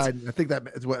 She died. I think that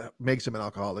is what makes him an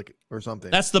alcoholic or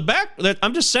something. That's the back.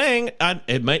 I'm just saying,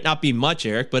 it might not be much,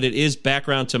 Eric, but it is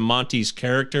background to Monty's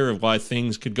character of why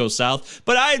things could go south.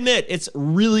 But I admit it's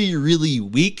really, really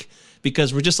weak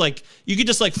because we're just like, you could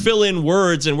just like fill in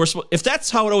words, and if that's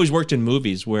how it always worked in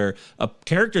movies, where a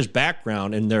character's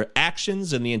background and their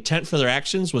actions and the intent for their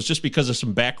actions was just because of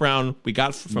some background we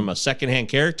got from a secondhand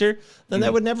character, then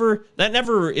that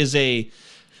never is a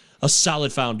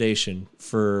solid foundation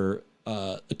for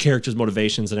the character's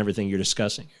motivations and everything you're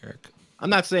discussing, Eric.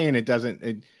 I'm not saying it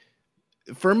doesn't.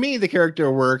 For me, the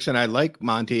character works, and I like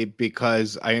Monty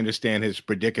because I understand his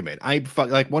predicament.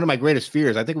 Like one of my greatest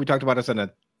fears, I think we talked about this on a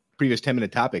previous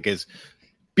 10-minute topic, is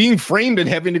being framed and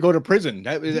having to go to prison.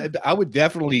 I would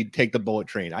definitely take the bullet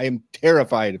train. I am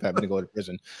terrified of having to go to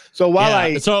prison. So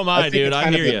while so am I, dude. I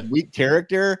hear you. Weak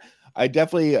character. I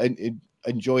definitely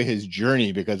enjoy his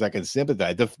journey because I can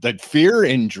sympathize. The fear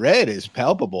and dread is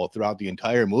palpable throughout the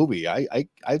entire movie.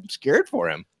 I'm scared for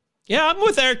him. Yeah, I'm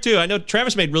with Eric too. I know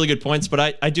Travis made really good points,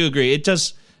 but I do agree.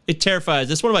 It terrifies.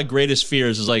 That's one of my greatest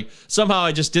fears is like somehow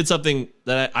I just did something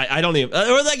that I don't even, or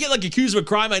I get like accused of a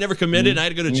crime I never committed and I had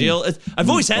to go to jail. I've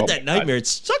always had that nightmare.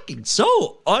 It's fucking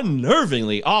so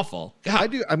unnervingly awful. God. I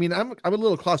do. I mean, I'm a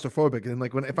little claustrophobic, and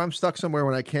like if I'm stuck somewhere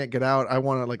when I can't get out, I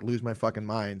want to like lose my fucking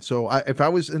mind. So if I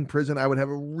was in prison, I would have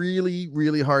a really,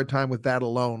 really hard time with that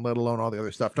alone, let alone all the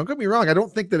other stuff. Don't get me wrong. I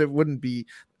don't think that it wouldn't be.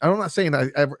 I'm not saying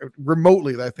that I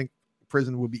remotely that I think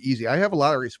prison would be easy. I have a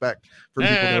lot of respect for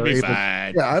people that are able.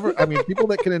 Fine. Yeah, I mean, people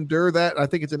that can endure that. I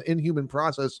think it's an inhuman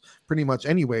process, pretty much,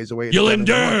 anyways. The way it's You'll done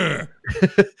endure.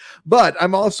 But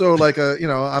I'm also like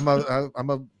I'm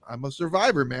a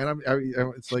survivor, man.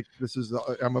 It's like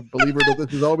I'm a believer that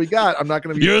this is all we got. I'm not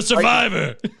going to be. You're a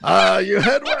survivor. You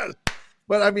head west.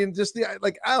 But I mean, just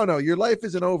I don't know. Your life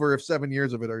isn't over if 7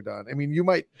 years of it are done. I mean, you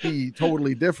might be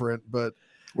totally different, but.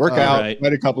 Work out,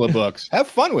 write a couple of books, have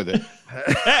fun with it.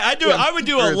 Hey, I would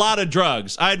do a lot of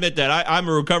drugs. I admit that. I'm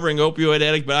a recovering opioid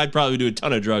addict, but I'd probably do a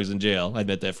ton of drugs in jail. I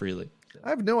admit that freely. I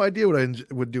have no idea what I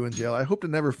would do in jail. I hope to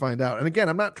never find out. And again,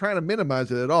 I'm not trying to minimize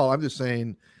it at all. I'm just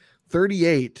saying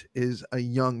 38 is a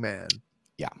young man.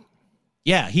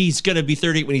 Yeah, he's going to be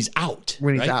 38 when he's out.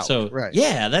 When he's right? out, So, right.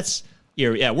 Yeah, that's...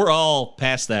 Yeah, we're all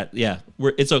past that. Yeah,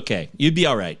 it's okay. You'd be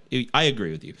all right. I agree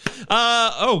with you.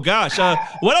 Oh gosh,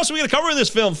 what else are we gonna cover in this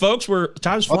film, folks?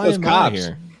 Time's flying by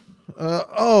here.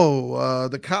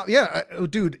 The cop. Yeah,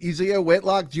 dude. Isaiah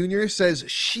Whitlock Jr. says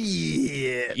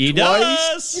shit. He twice.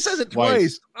 does. He says it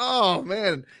twice. Oh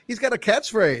man, he's got a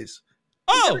catchphrase.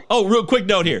 Oh, real quick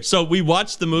note here. So we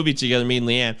watched the movie together, me and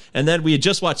Leanne, and then we had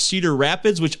just watched Cedar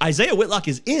Rapids, which Isaiah Whitlock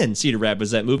is in Cedar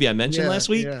Rapids, that movie I mentioned last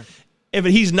week. Yeah.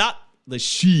 But he's not the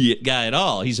shit guy at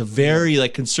all. He's a very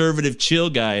like conservative, chill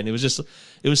guy, and it was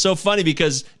so funny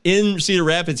because in Cedar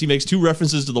Rapids he makes 2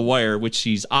 references to The Wire, which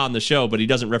he's on the show, but he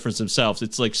doesn't reference himself.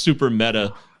 It's like super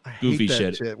meta, goofy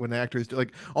shit. When actors do,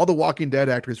 like all the Walking Dead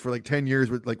actors for like 10 years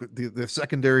with like the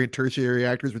secondary and tertiary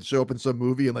actors would show up in some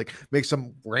movie and like make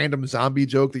some random zombie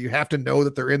joke that you have to know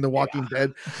that they're in The Walking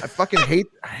Dead. I fucking hate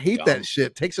that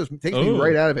shit. Takes me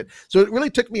right out of it. So it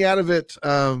really took me out of it.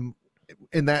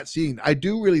 In that scene, I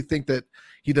do really think that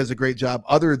he does a great job,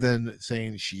 other than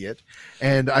saying shit.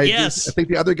 And I think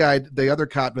the other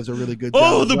cop does a really good job.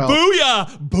 Oh, the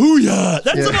booyah!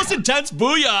 That's the most intense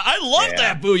booyah. I love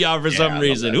that booyah for some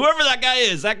reason. Whoever that guy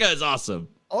is awesome.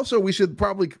 Also, we should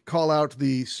probably call out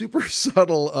the super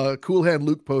subtle Cool Hand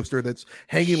Luke poster that's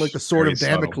hanging like the sword of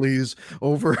Damocles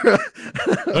over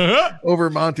over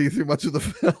Monty through much of the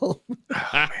film.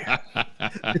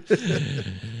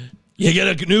 You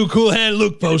get a new Cool Hand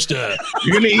Luke poster.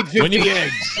 You're going to eat 50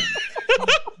 eggs.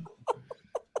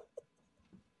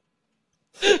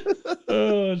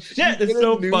 Oh, shit. It's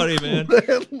so funny, man.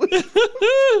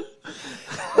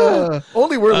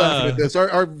 Only we're laughing at this.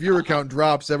 Our viewer count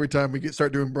drops every time we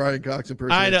start doing Brian Cox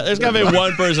impersonation. I know. There's got to be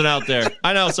one person out there.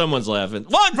 I know someone's laughing.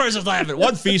 One person's laughing.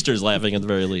 One feaster's laughing at the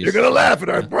very least. You're going to laugh at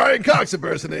our Brian Cox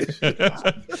impersonation.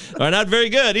 Are not very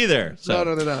good either. So.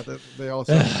 No, they're not. They all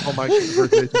sound, all my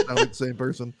impersonations sound like the same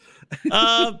person.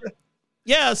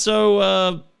 Yeah,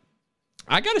 so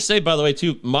I got to say, by the way,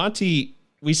 too, Monty...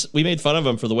 We made fun of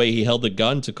him for the way he held the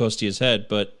gun to Kostia's head,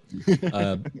 but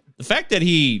the fact that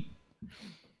he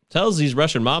tells these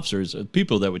Russian mobsters,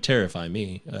 people that would terrify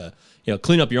me,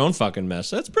 clean up your own fucking mess,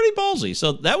 that's pretty ballsy.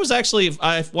 So that was actually,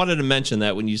 I wanted to mention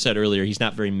that when you said earlier he's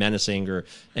not very menacing or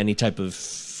any type of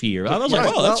fear. I was like,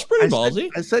 oh, that's pretty ballsy.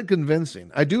 I said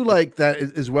convincing. I do like that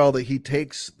as well, that he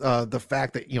takes the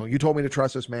fact that, you told me to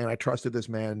trust this man. I trusted this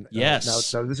man.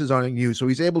 Yes. Now this is on you. So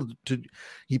he's able to,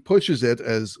 he pushes it,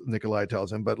 as Nikolai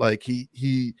tells him, but like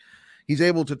he's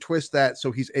able to twist that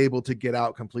so he's able to get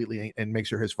out completely and make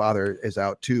sure his father is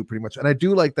out too, pretty much. And I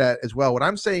do like that as well. What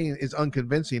I'm saying is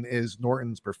unconvincing is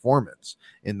Norton's performance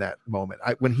in that moment.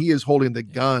 When he is holding the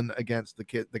gun against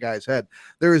the guy's head,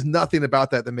 there is nothing about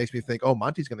that makes me think, oh,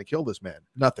 Monty's going to kill this man.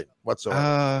 Nothing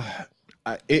whatsoever.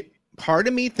 Part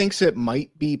of me thinks it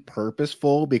might be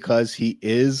purposeful because he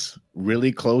is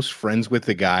really close friends with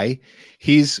the guy.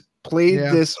 He's played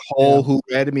this whole who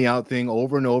ratted me out thing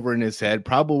over and over in his head,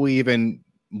 probably even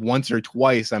once or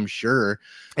twice, I'm sure.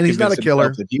 And he's not a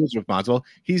killer. That he was responsible.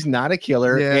 He's not a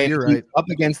killer. Yeah, and you're right. Up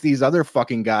against these other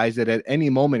fucking guys that at any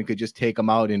moment could just take him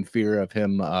out in fear of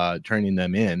him turning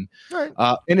them in. Right.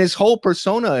 And his whole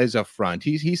persona is a front.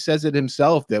 He says it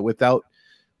himself that without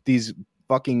these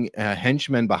fucking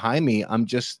henchmen behind me, I'm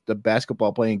just the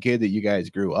basketball playing kid that you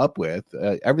guys grew up with.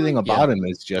 Everything about him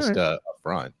is just a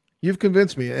front. You've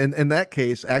convinced me. And in that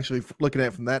case, actually looking at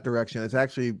it from that direction, it's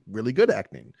actually really good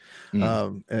acting,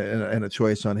 and a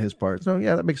choice on his part. So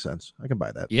yeah, that makes sense. I can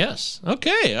buy that. Yes.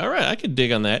 Okay. All right. I could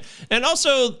dig on that. And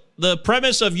also the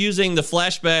premise of using the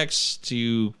flashbacks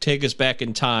to take us back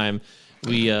in time.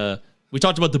 We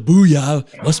talked about the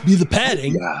booyah must be the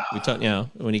padding. We talked,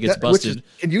 when he gets busted.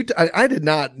 I did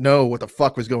not know what the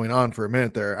fuck was going on for a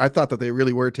minute there. I thought that they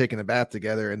really were taking a bath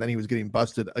together, and then he was getting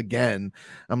busted again.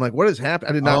 I'm like, what has happened?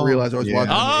 I did not realize I was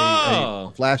watching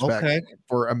a flashback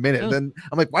for a minute. And then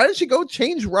I'm like, why did she go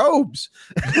change robes?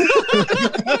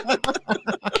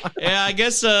 Yeah, I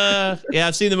guess.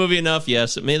 I've seen the movie enough.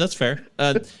 Yes, I mean that's fair.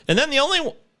 And then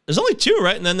there's only two,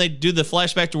 right? And then they do the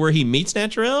flashback to where he meets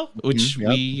Naturel, which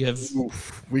we have.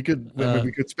 We could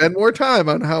spend more time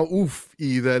on how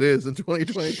oof-y that is in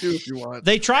 2022 if you want.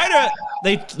 They try to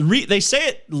they say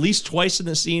it at least twice in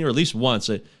the scene, or at least once.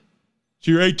 So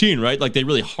you're 18, right? Like they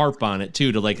really harp on it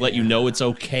too to let you know it's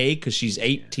okay because she's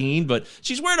 18, but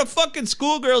she's wearing a fucking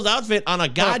schoolgirl's outfit on a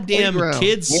goddamn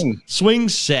kids swing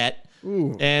set.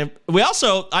 Ooh. And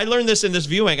I learned this in this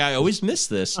viewing. I always miss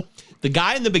this. The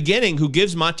guy in the beginning who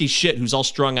gives Monty shit, who's all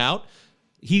strung out,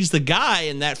 he's the guy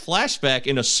in that flashback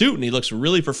in a suit, and he looks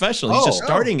really professional. He's just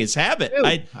starting his habit.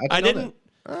 Dude, I didn't.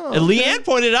 And Leanne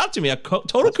pointed it out to me.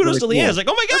 Total kudos to Leanne. Cool. I was like,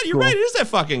 oh my God, you're right. It is that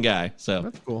fucking guy. So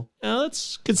that's cool.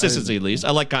 That's consistency at least.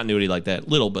 I like continuity like that.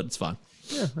 Little, but it's fun.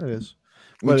 Yeah, that is.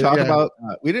 We talk about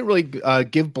we didn't really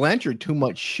give Blanchard too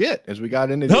much shit as we got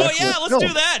into the let's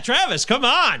do that. Travis, come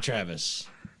on, Travis.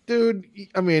 Dude,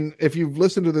 I mean, if you've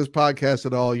listened to this podcast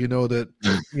at all, you know that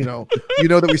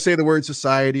that we say the word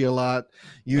society a lot.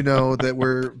 You know that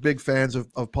we're big fans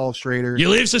of Paul Schrader. You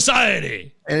leave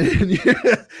society, and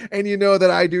you know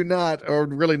that I do not, or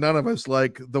really none of us,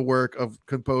 like the work of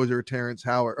composer Terrence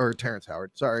Howard. Love Terrence Howard.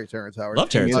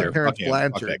 Terrence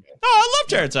Blanchard. I love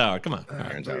Terrence Howard. Come on.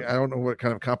 I don't know what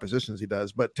kind of compositions he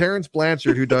does, but Terrence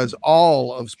Blanchard, who does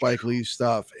all of Spike Lee's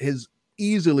stuff, his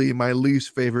easily my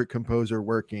least favorite composer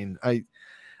working.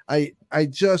 I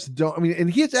just don't. I mean,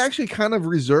 and he's actually kind of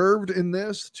reserved in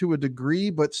this to a degree,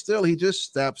 but still, he just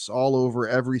steps all over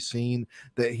every scene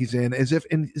that he's in, as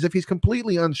if he's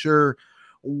completely unsure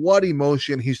what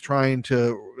emotion he's trying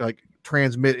to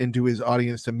transmit into his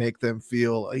audience to make them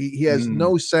feel. He has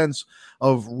no sense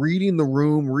of reading the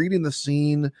room, reading the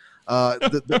scene.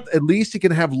 At least he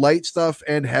can have light stuff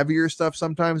and heavier stuff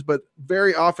sometimes, but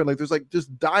very often there's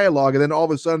just dialogue, and then all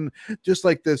of a sudden just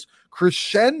this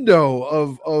crescendo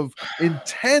of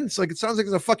intense, it sounds like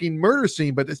it's a fucking murder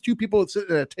scene, but it's two people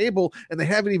sitting at a table and they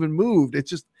haven't even moved. It's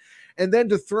just, and then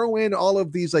to throw in all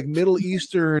of these Middle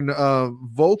Eastern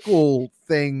vocal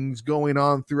things going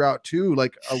on throughout too, a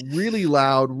really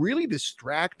loud, really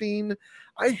distracting.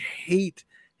 I hate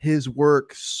his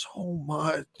work so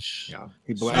much. Yeah,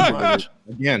 he Blanchard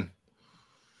again.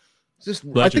 Just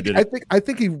I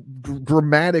think he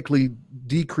dramatically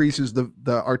decreases the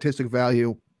artistic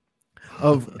value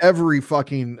of every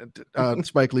fucking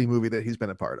Spike Lee movie that he's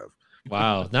been a part of.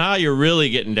 Wow, now you're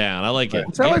really getting down. I like it.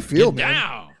 That's how I feel,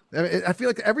 man. Down. I feel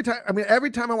like every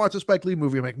time I watch a Spike Lee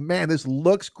movie, I'm like, man, this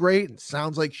looks great and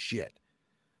sounds like shit.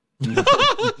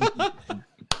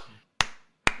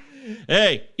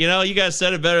 Hey, you guys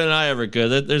said it better than I ever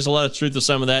could. There's a lot of truth to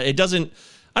some of that. I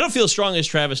don't feel as strongly as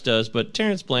Travis does, but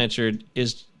Terrence Blanchard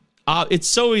is,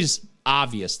 it's always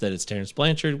obvious that it's Terrence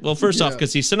Blanchard. Well, first off,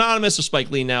 because he's synonymous with Spike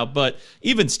Lee now, but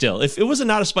even still, if it was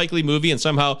not a Spike Lee movie and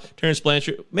somehow Terrence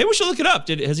Blanchard, maybe we should look it up.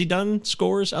 Has he done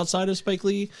scores outside of Spike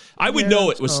Lee? I would know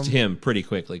it was him pretty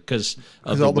quickly because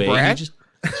of the way he just...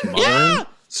 Yeah!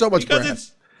 So much Brad.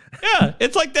 Yeah,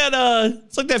 it's like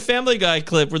that Family Guy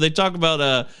clip where they talk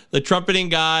about the trumpeting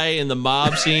guy in the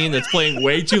mob scene that's playing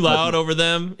way too loud over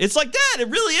them. It's like that. It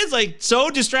really is so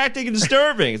distracting and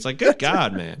disturbing. It's like, good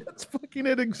God, man. That's fucking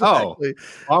it exactly.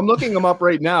 Oh, I'm looking him up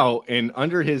right now, and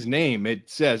under his name it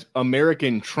says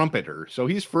American Trumpeter. So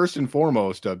he's first and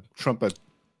foremost a trumpeter.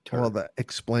 Well, that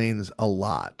explains a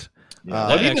lot.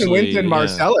 Yeah, even Wynton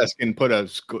Marsalis can put a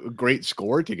great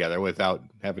score together without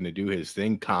having to do his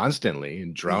thing constantly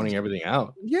and drowning everything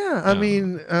out. Yeah, I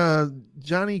mean,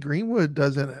 Johnny Greenwood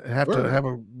doesn't have to have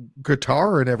a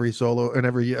guitar in every solo and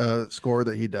every score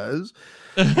that he does.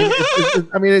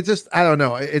 It's just, I don't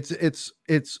know.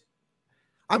 It's.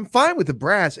 I'm fine with the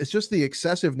brass. It's just the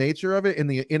excessive nature of it and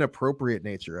the inappropriate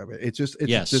nature of it. It's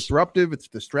disruptive, it's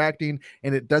distracting,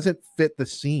 and it doesn't fit the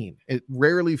scene. It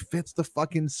rarely fits the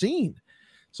fucking scene.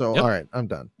 So, all right, I'm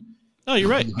done. Oh, you're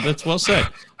right. That's well said.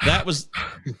 That was,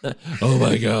 oh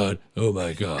my God.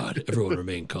 Everyone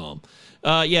remain calm.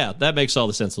 Yeah, that makes all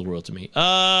the sense in the world to me.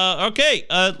 Okay,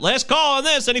 last call on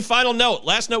this. Any final note?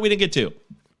 Last note we didn't get to.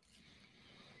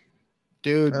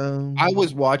 Dude, I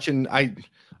was watching. I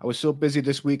was so busy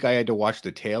this week. I had to watch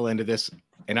the tail end of this,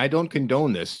 and I don't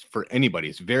condone this for anybody.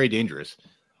 It's very dangerous.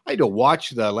 I had to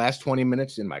watch the last 20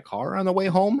 minutes in my car on the way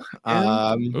home.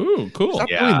 Ooh, cool. Stop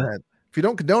doing that. If you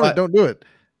don't condone it, don't do it.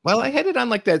 Well, I had it on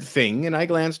like that thing, and I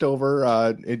glanced over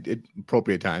at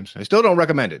appropriate times. I still don't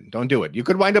recommend it. Don't do it. You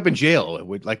could wind up in jail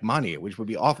with like money, which would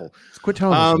be awful. Quit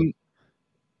telling us.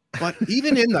 But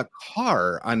even in the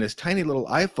car on this tiny little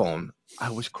iPhone, I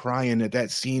was crying at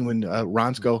that scene when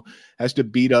Ronsko has to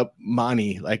beat up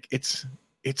Monty. Like it's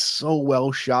so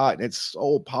well shot. And it's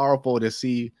so powerful to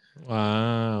see.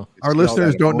 Wow. Our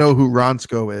listeners don't know who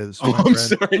Ronsko is. Oh, I'm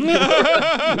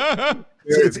sorry.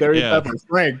 It's Barry Pepper.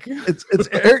 Frank. It's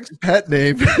Eric's pet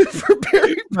name for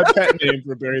Barry. My pet name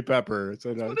for Barry Pepper. It's I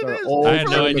had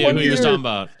no idea who you were talking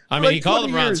about. I mean, he called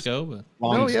him Ronsko, but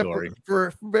long story. For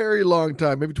a very long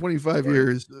time, maybe 25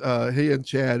 years, he and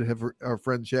Chad our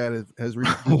friend Chad has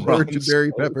referred to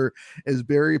Barry Pepper as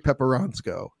Barry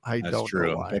Pepperonsko. That's don't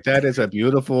know why. But that is a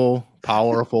beautiful,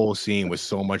 powerful scene with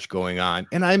so much going on.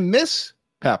 And I miss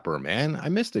Pepper, man. I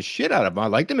missed the shit out of him. I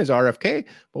liked him as RFK,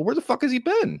 but where the fuck has he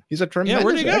been? He's a tremendous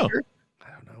where'd he go? actor.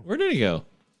 I don't know. Where did he go?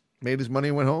 Made his money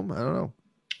and went home? I don't know.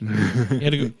 He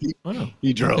had to go. Oh,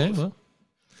 he drove. Okay, well.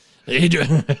 He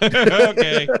drove.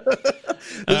 Okay. There's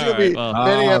going to be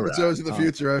many episodes in the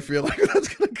future, I feel like that's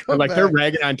going to come like back. they're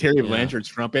ragging on Terry Blanchard's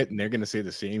trumpet, and they're going to say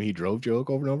the same he drove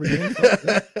joke over and over again.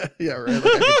 Yeah, right. Like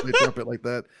I could play trumpet like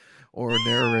that or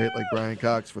narrate like Brian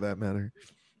Cox for that matter.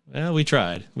 Well, we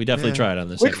tried. We definitely tried on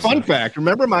this. Quick episode. fun fact.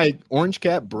 Remember my orange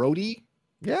cat, Brody?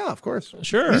 Yeah, of course.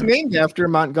 Sure. He's named after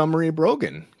Montgomery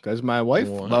Brogan because my wife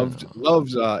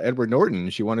loves Edward Norton.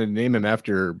 She wanted to name him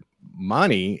after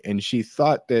Monty, and she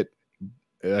thought that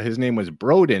his name was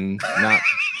Broden, not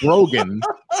Brogan,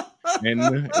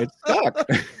 and it stuck.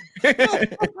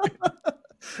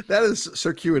 That is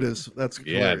circuitous. That's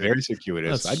hilarious. Very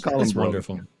circuitous. I'd call him Brogan.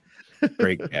 Wonderful.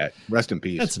 Great cat. Rest in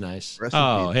peace. That's nice. Rest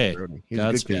in peace, hey, Brody. He's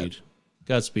Godspeed.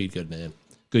 Godspeed, good man.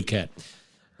 Good cat.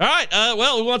 All right.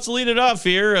 Well, who wants to lead it off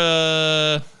here?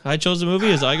 I chose the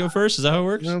movie. As I go first? Is that how it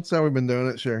works? That's how we've been doing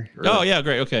it. Sure. Oh, yeah.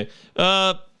 Great. Okay.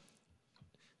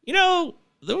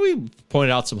 We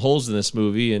pointed out some holes in this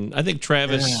movie, and I think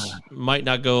Travis might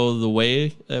not go the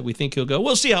way that we think he'll go.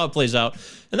 We'll see how it plays out,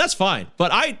 and that's fine.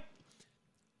 But I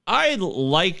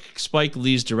like Spike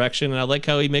Lee's direction, and I like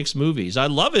how he makes movies. I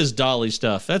love his Dolly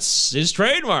stuff. That's his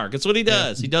trademark. That's what he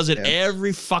does. He does it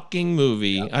every fucking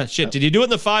movie. Shit, did he do it in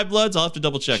The Five Bloods? I'll have to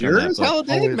double check on that. As hell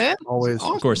did, man. Always.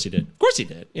 Awesome. Of course he did. Of course he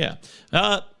did. Yeah.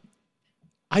 I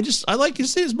like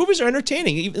his movies are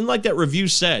entertaining. Even like that review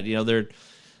said,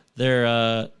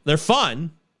 they're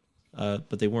fun,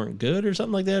 but they weren't good or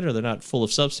something like that, or they're not full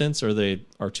of substance, or they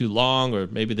are too long, or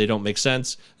maybe they don't make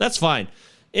sense. That's fine.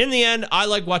 In the end, I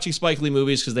like watching Spike Lee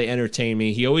movies because they entertain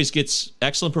me. He always gets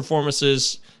excellent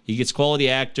performances. He gets quality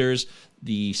actors.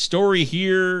 The story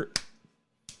here,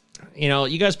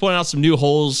 you guys point out some new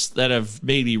holes that have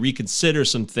made me reconsider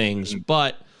some things,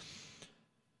 I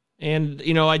do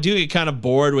get kind of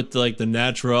bored with the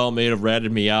natural made have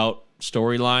ratted me out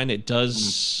storyline. It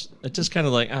just kind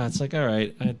of like, it's like, all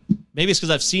right. Maybe it's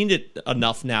because I've seen it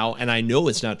enough now and I know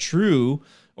it's not true.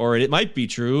 Or it might be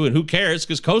true, and who cares?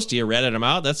 Because Kostia ratted him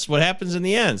out. That's what happens in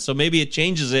the end. So maybe it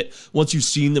changes it once you've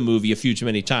seen the movie a few too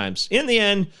many times. In the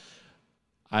end,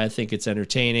 I think it's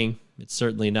entertaining. It's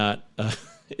certainly not.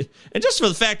 And just for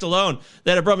the fact alone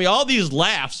that it brought me all these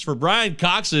laughs for Brian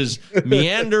Cox's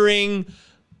meandering,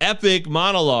 epic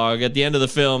monologue at the end of the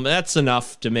film, that's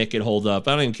enough to make it hold up.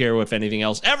 I don't even care if anything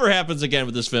else ever happens again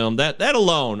with this film. That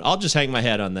alone, I'll just hang my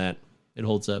head on that. It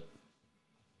holds up.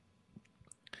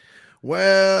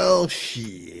 Well,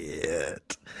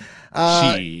 shit.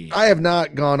 I have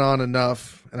not gone on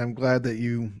enough, and I'm glad that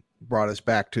you brought us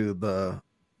back to the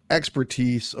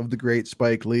expertise of the great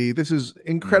Spike Lee. This is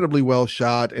incredibly well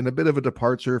shot and a bit of a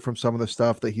departure from some of the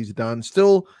stuff that he's done.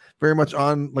 Still very much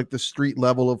on the street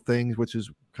level of things, which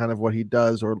is kind of what he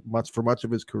does, or much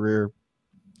of his career.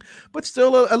 But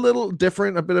still a little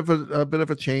different, a bit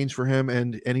of a change for him,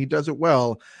 and he does it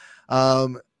well.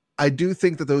 I do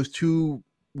think that those two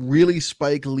really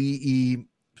Spike Lee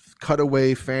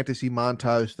cutaway fantasy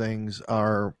montage things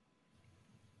I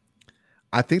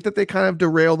think that they kind of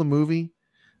derail the movie.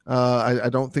 I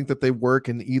don't think that they work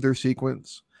in either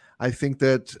sequence. I think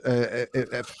that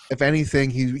if anything,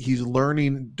 he's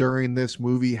learning during this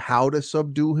movie how to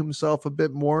subdue himself a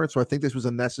bit more. So I think this was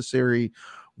a necessary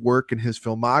work in his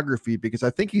filmography, because I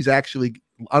think he's actually,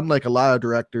 unlike a lot of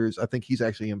directors, I think he's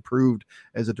actually improved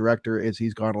as a director as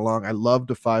he's gone along. I love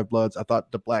The Five Bloods. I thought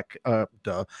I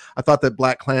thought that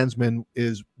Black Klansman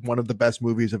is one of the best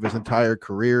movies of his entire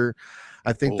career.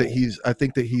 I think that he's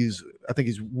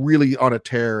really on a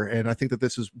tear, and I think that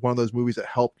this is one of those movies that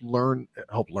helped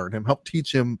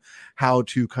teach him how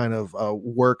to kind of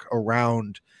work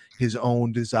around his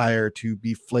own desire to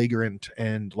be flagrant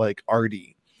and like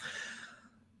arty.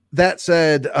 That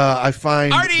said, I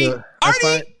find Artie.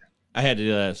 I had to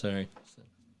do that. Sorry.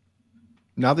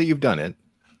 Now that you've done it,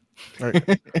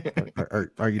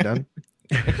 are you done?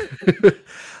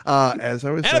 As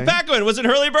I was saying, Anna Paquin was in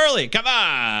Hurly Burly. Come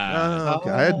on. Okay.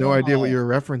 I had no idea what you were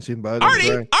referencing, bud.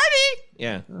 Artie.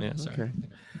 Yeah. Sorry.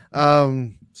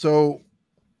 Okay. So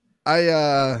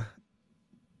I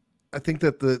think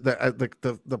that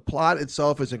the plot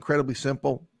itself is incredibly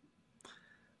simple.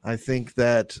 I think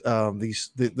that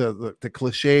the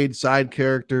cliched side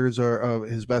characters of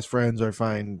his best friends I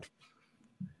find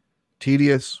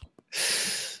tedious.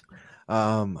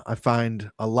 I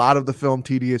find a lot of the film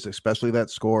tedious, especially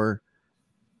that score.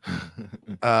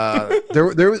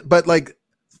 But like,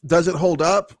 does it hold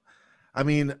up? I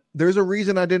mean, there's a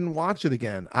reason I didn't watch it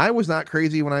again. I was not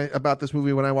crazy about this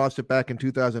movie when I watched it back in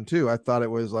 2002. I thought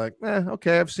it was like,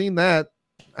 okay, I've seen that.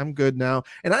 I'm good now.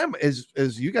 And I'm, as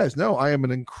you guys know, I'm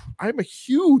a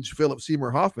huge Philip Seymour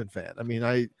Hoffman fan. I mean,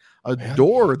 I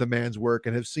adore the man's work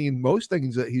and have seen most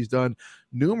things that he's done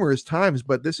numerous times,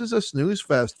 but this is a snooze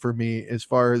fest for me as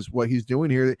far as what he's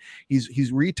doing here.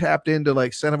 He's re-tapped into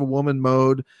like Son of a Woman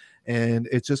mode, and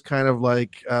it's just kind of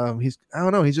like I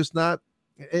don't know, he's just not,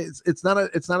 it's not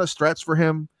a stretch for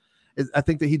him. I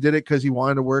think that he did it because he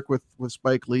wanted to work with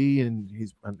Spike Lee, and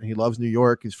he loves New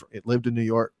York. He's lived in New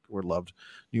York, or loved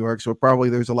New York, so probably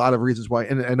there's a lot of reasons why.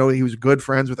 And I know he was good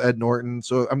friends with Ed Norton,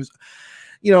 so I'm just,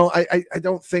 I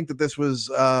don't think that this was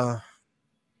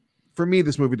for me.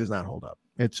 This movie does not hold up.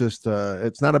 It's just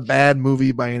it's not a bad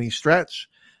movie by any stretch,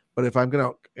 but if I'm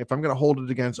gonna hold it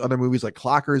against other movies like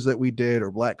Clockers that we did, or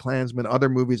Black Klansman, other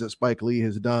movies that Spike Lee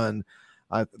has done,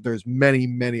 there's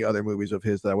many other movies of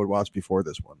his that I would watch before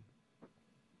this one.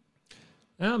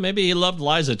 Well, maybe he loved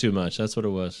Liza too much. That's what it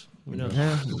was. Who knows?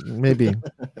 Yeah, maybe.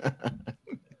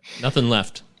 Nothing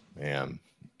left. Man.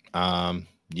 I'm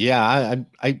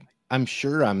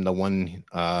sure I'm the one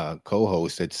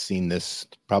co-host that's seen this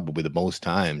probably the most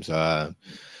times. I'm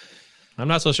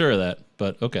not so sure of that,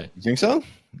 but okay. You think so?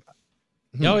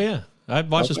 Oh yeah,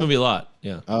 I've watched this movie a lot.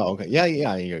 Yeah. Oh, okay. Yeah.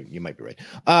 You might be right.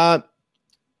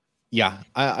 Yeah,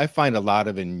 I find a lot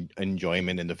of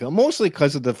enjoyment in the film, mostly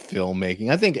because of the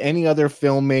filmmaking. I think any other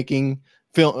filmmaker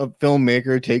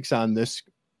takes on this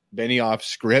Benioff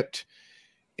script,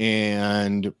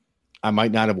 and I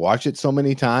might not have watched it so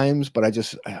many times, but I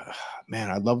just, man,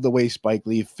 I love the way Spike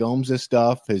Lee films this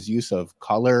stuff. His use of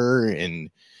color and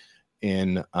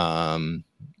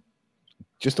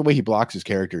just the way he blocks his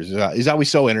characters is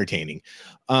always so entertaining.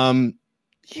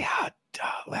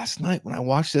 Last night when I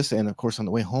watched this, and of course on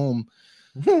the way home,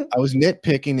 I was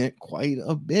nitpicking it quite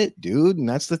a bit, dude. And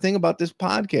that's the thing about this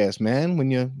podcast, man. When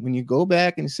you go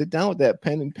back and sit down with that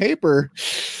pen and paper,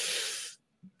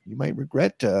 you might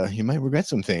regret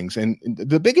some things. And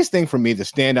the biggest thing for me to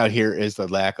stand out here is the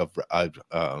lack of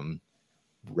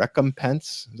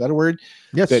recompense. Is that a word?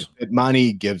 Yes. That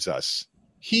Monty gives us.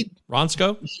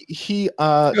 Ronscoe?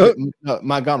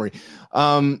 Montgomery.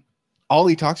 All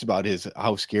he talks about is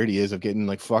how scared he is of getting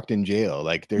like fucked in jail.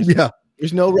 Like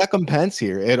there's no recompense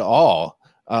here at all.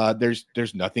 There's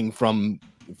nothing from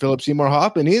Philip Seymour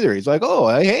Hoffman either. He's like, oh,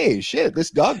 hey, shit,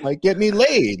 this dog might get me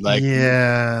laid. Like,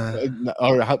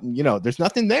 or there's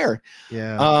nothing there.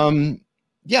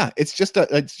 It's just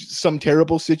it's some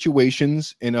terrible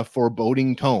situations in a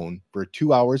foreboding tone for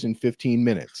 2 hours and 15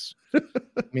 minutes. I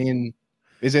mean,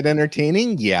 is it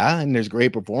entertaining? Yeah, and there's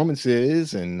great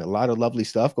performances and a lot of lovely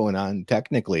stuff going on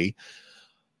technically,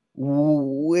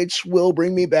 which will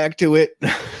bring me back to it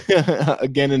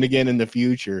again and again in the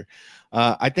future.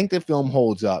 I think the film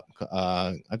holds up.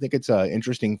 I think it's an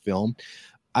interesting film.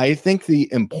 I think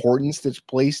the importance that's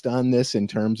placed on this in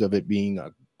terms of it being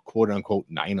a quote-unquote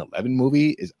 9/11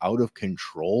 movie is out of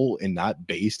control and not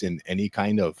based in any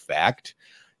kind of fact.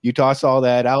 You toss all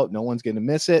that out, no one's going to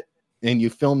miss it. And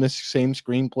you film this same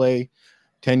screenplay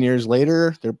 10 years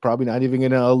later, they're probably not even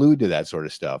going to allude to that sort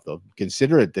of stuff. They'll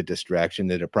consider it the distraction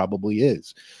that it probably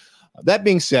is. That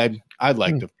being said, I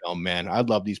like the film, man. I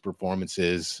love these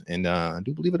performances, and I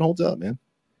do believe it holds up, man.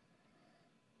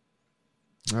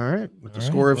 All right. With a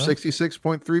score of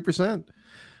 66.3%.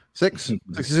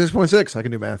 66.6. I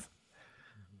can do math.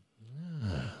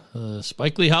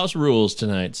 Spike Lee House rules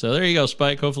tonight. So there you go,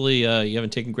 Spike. Hopefully you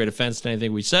haven't taken great offense to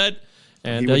anything we said.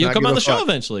 And you'll come on the show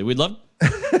eventually. We'd love...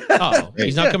 Oh,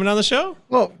 he's not coming on the show?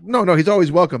 Well, no, he's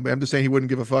always welcome. I'm just saying he wouldn't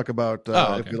give a fuck about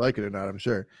if you like it or not, I'm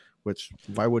sure. Which,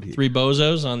 why would he? Three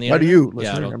bozos on the Why internet? do you?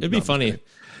 Yeah, it'd be funny. It'd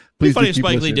Please be funny do if keep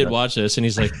Spike Lee listening did to watch this and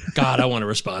he's like, God, I want to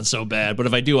respond so bad. But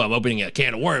if I do, I'm opening a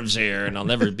can of worms here and I'll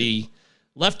never be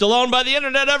left alone by the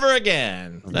internet ever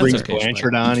again. That's Brings okay,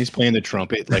 Blanchard on. He's playing the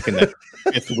trumpet like in the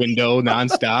fifth window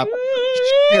nonstop.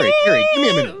 Terry, give me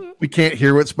a minute. We can't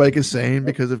hear what Spike is saying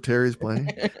because of Terry's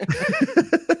playing.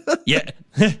 Yeah.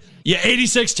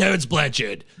 86 Terrence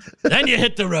Blanchard. Then you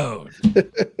hit the road. All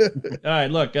right,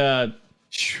 look. It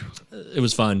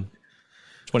was fun.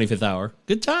 25th hour.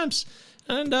 Good times.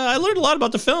 And I learned a lot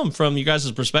about the film from you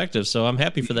guys' perspective, so I'm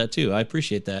happy for that, too. I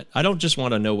appreciate that. I don't just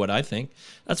want to know what I think.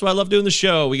 That's why I love doing the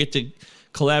show. We get to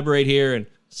collaborate here and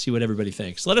see what everybody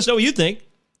thinks. Let us know what you think.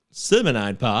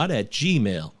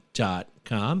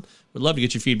 cinema9pod@gmail.com. Would love to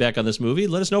get your feedback on this movie.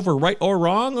 Let us know if we're right or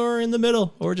wrong or in the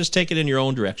middle, or just take it in your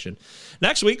own direction.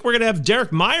 Next week, we're going to have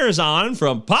Derek Myers on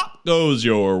from Pop Goes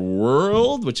Your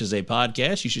World, which is a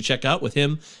podcast you should check out with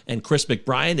him and Chris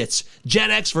McBride. It's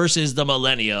Gen X versus the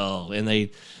Millennial. And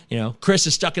Chris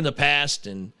is stuck in the past,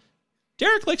 and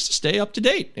Derek likes to stay up to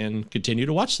date and continue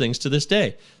to watch things to this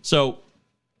day. So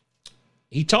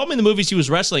he told me the movies he was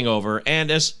wrestling over, and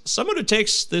as someone who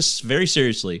takes this very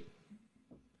seriously,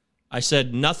 I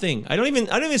said nothing. I don't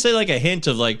even say like a hint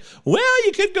of like, well,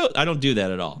 you could go. I don't do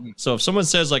that at all. So if someone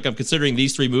says like I'm considering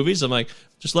these three movies, I'm like,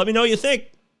 just let me know what you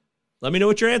think. Let me know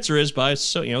what your answer is by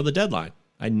the deadline.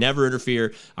 I never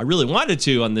interfere. I really wanted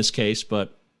to on this case,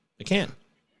 but I can't.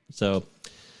 So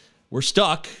we're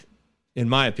stuck, in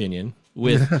my opinion,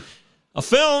 with a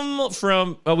film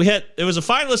from it was a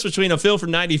finalist between a film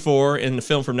from 94 and a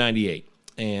film from 98.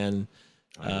 And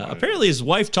apparently his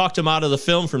wife talked him out of the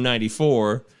film from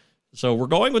 94. So we're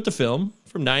going with the film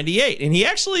from 98. And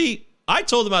I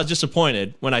told him I was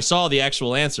disappointed when I saw the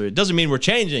actual answer. It doesn't mean we're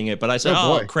changing it, but I said,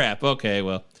 oh crap. Okay,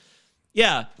 well,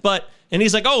 yeah. And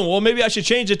he's like, oh, well, maybe I should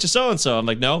change it to so-and-so. I'm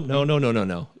like, no.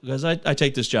 Because I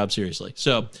take this job seriously.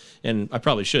 So, and I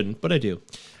probably shouldn't, but I do.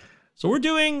 So we're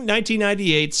doing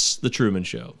 1998's The Truman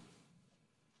Show.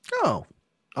 Oh,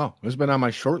 it's been on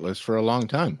my short list for a long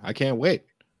time. I can't wait.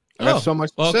 I got so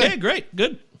much to say. Okay, great,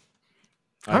 good.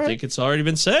 I think it's already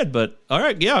been said, but all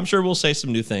right, yeah, I'm sure we'll say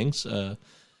some new things. I'm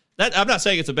not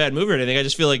saying it's a bad movie or anything. I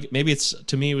just feel like maybe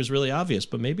to me, it was really obvious,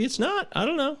 but maybe it's not. I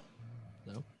don't know.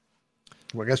 No.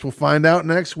 Well, I guess we'll find out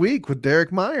next week with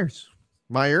Derek Myers.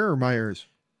 Meyer or Myers?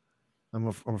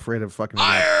 I'm afraid of fucking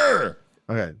Meyer.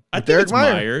 Okay, I think Derek it's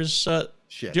Myers.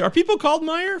 Shit. Are people called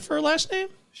Meyer for a last name?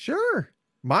 Sure,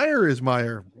 Meyer is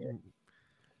Meyer.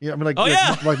 Yeah, I mean,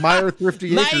 like Meyer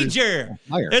Thrifty Acres. Major.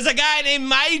 There's a guy named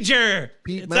Major.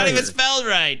 It's not even spelled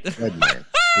right.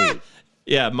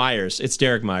 Yeah, Myers. It's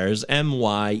Derek Myers.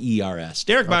 Myers.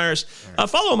 Derek Myers.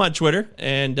 Follow him on Twitter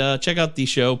and check out the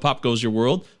show Pop Goes Your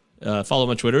World. Follow him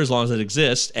on Twitter as long as it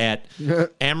exists at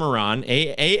Amaron.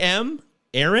 A-M.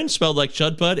 Aaron, spelled like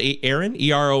Chudbud, Aaron,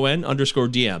 E-R-O-N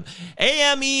 _DM.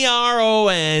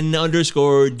 AMERON_DM.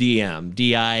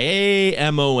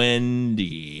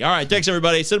 DIAMOND. All right, thanks,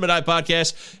 everybody. Cinema Night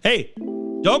Podcast. Hey,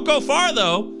 don't go far,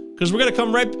 though, because we're going to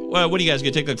come right... what do you guys,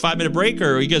 going to take like a 5-minute break,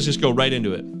 or you guys just go right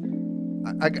into it?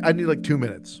 I need like 2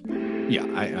 minutes. Yeah,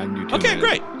 I need 2 minutes. Okay,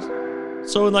 great.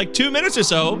 So in like 2 minutes or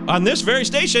so, on this very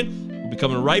station... be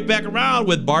coming right back around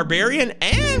with Barbarian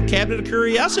and Cabinet of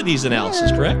Curiosities analysis,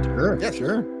 correct? Sure. Yeah,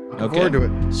 sure. Looking forward to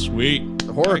it. Sweet.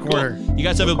 The horror corner. Cool. You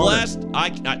guys have a blast.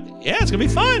 Yeah, it's going to be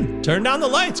fun. Turn down the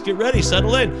lights. Get ready.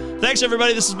 Settle in. Thanks,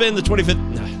 everybody. This has been the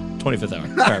 25th hour.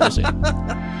 All right, we'll see.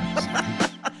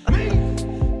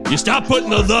 You stop putting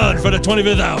the thud for the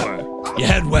 25th hour. You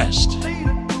head west.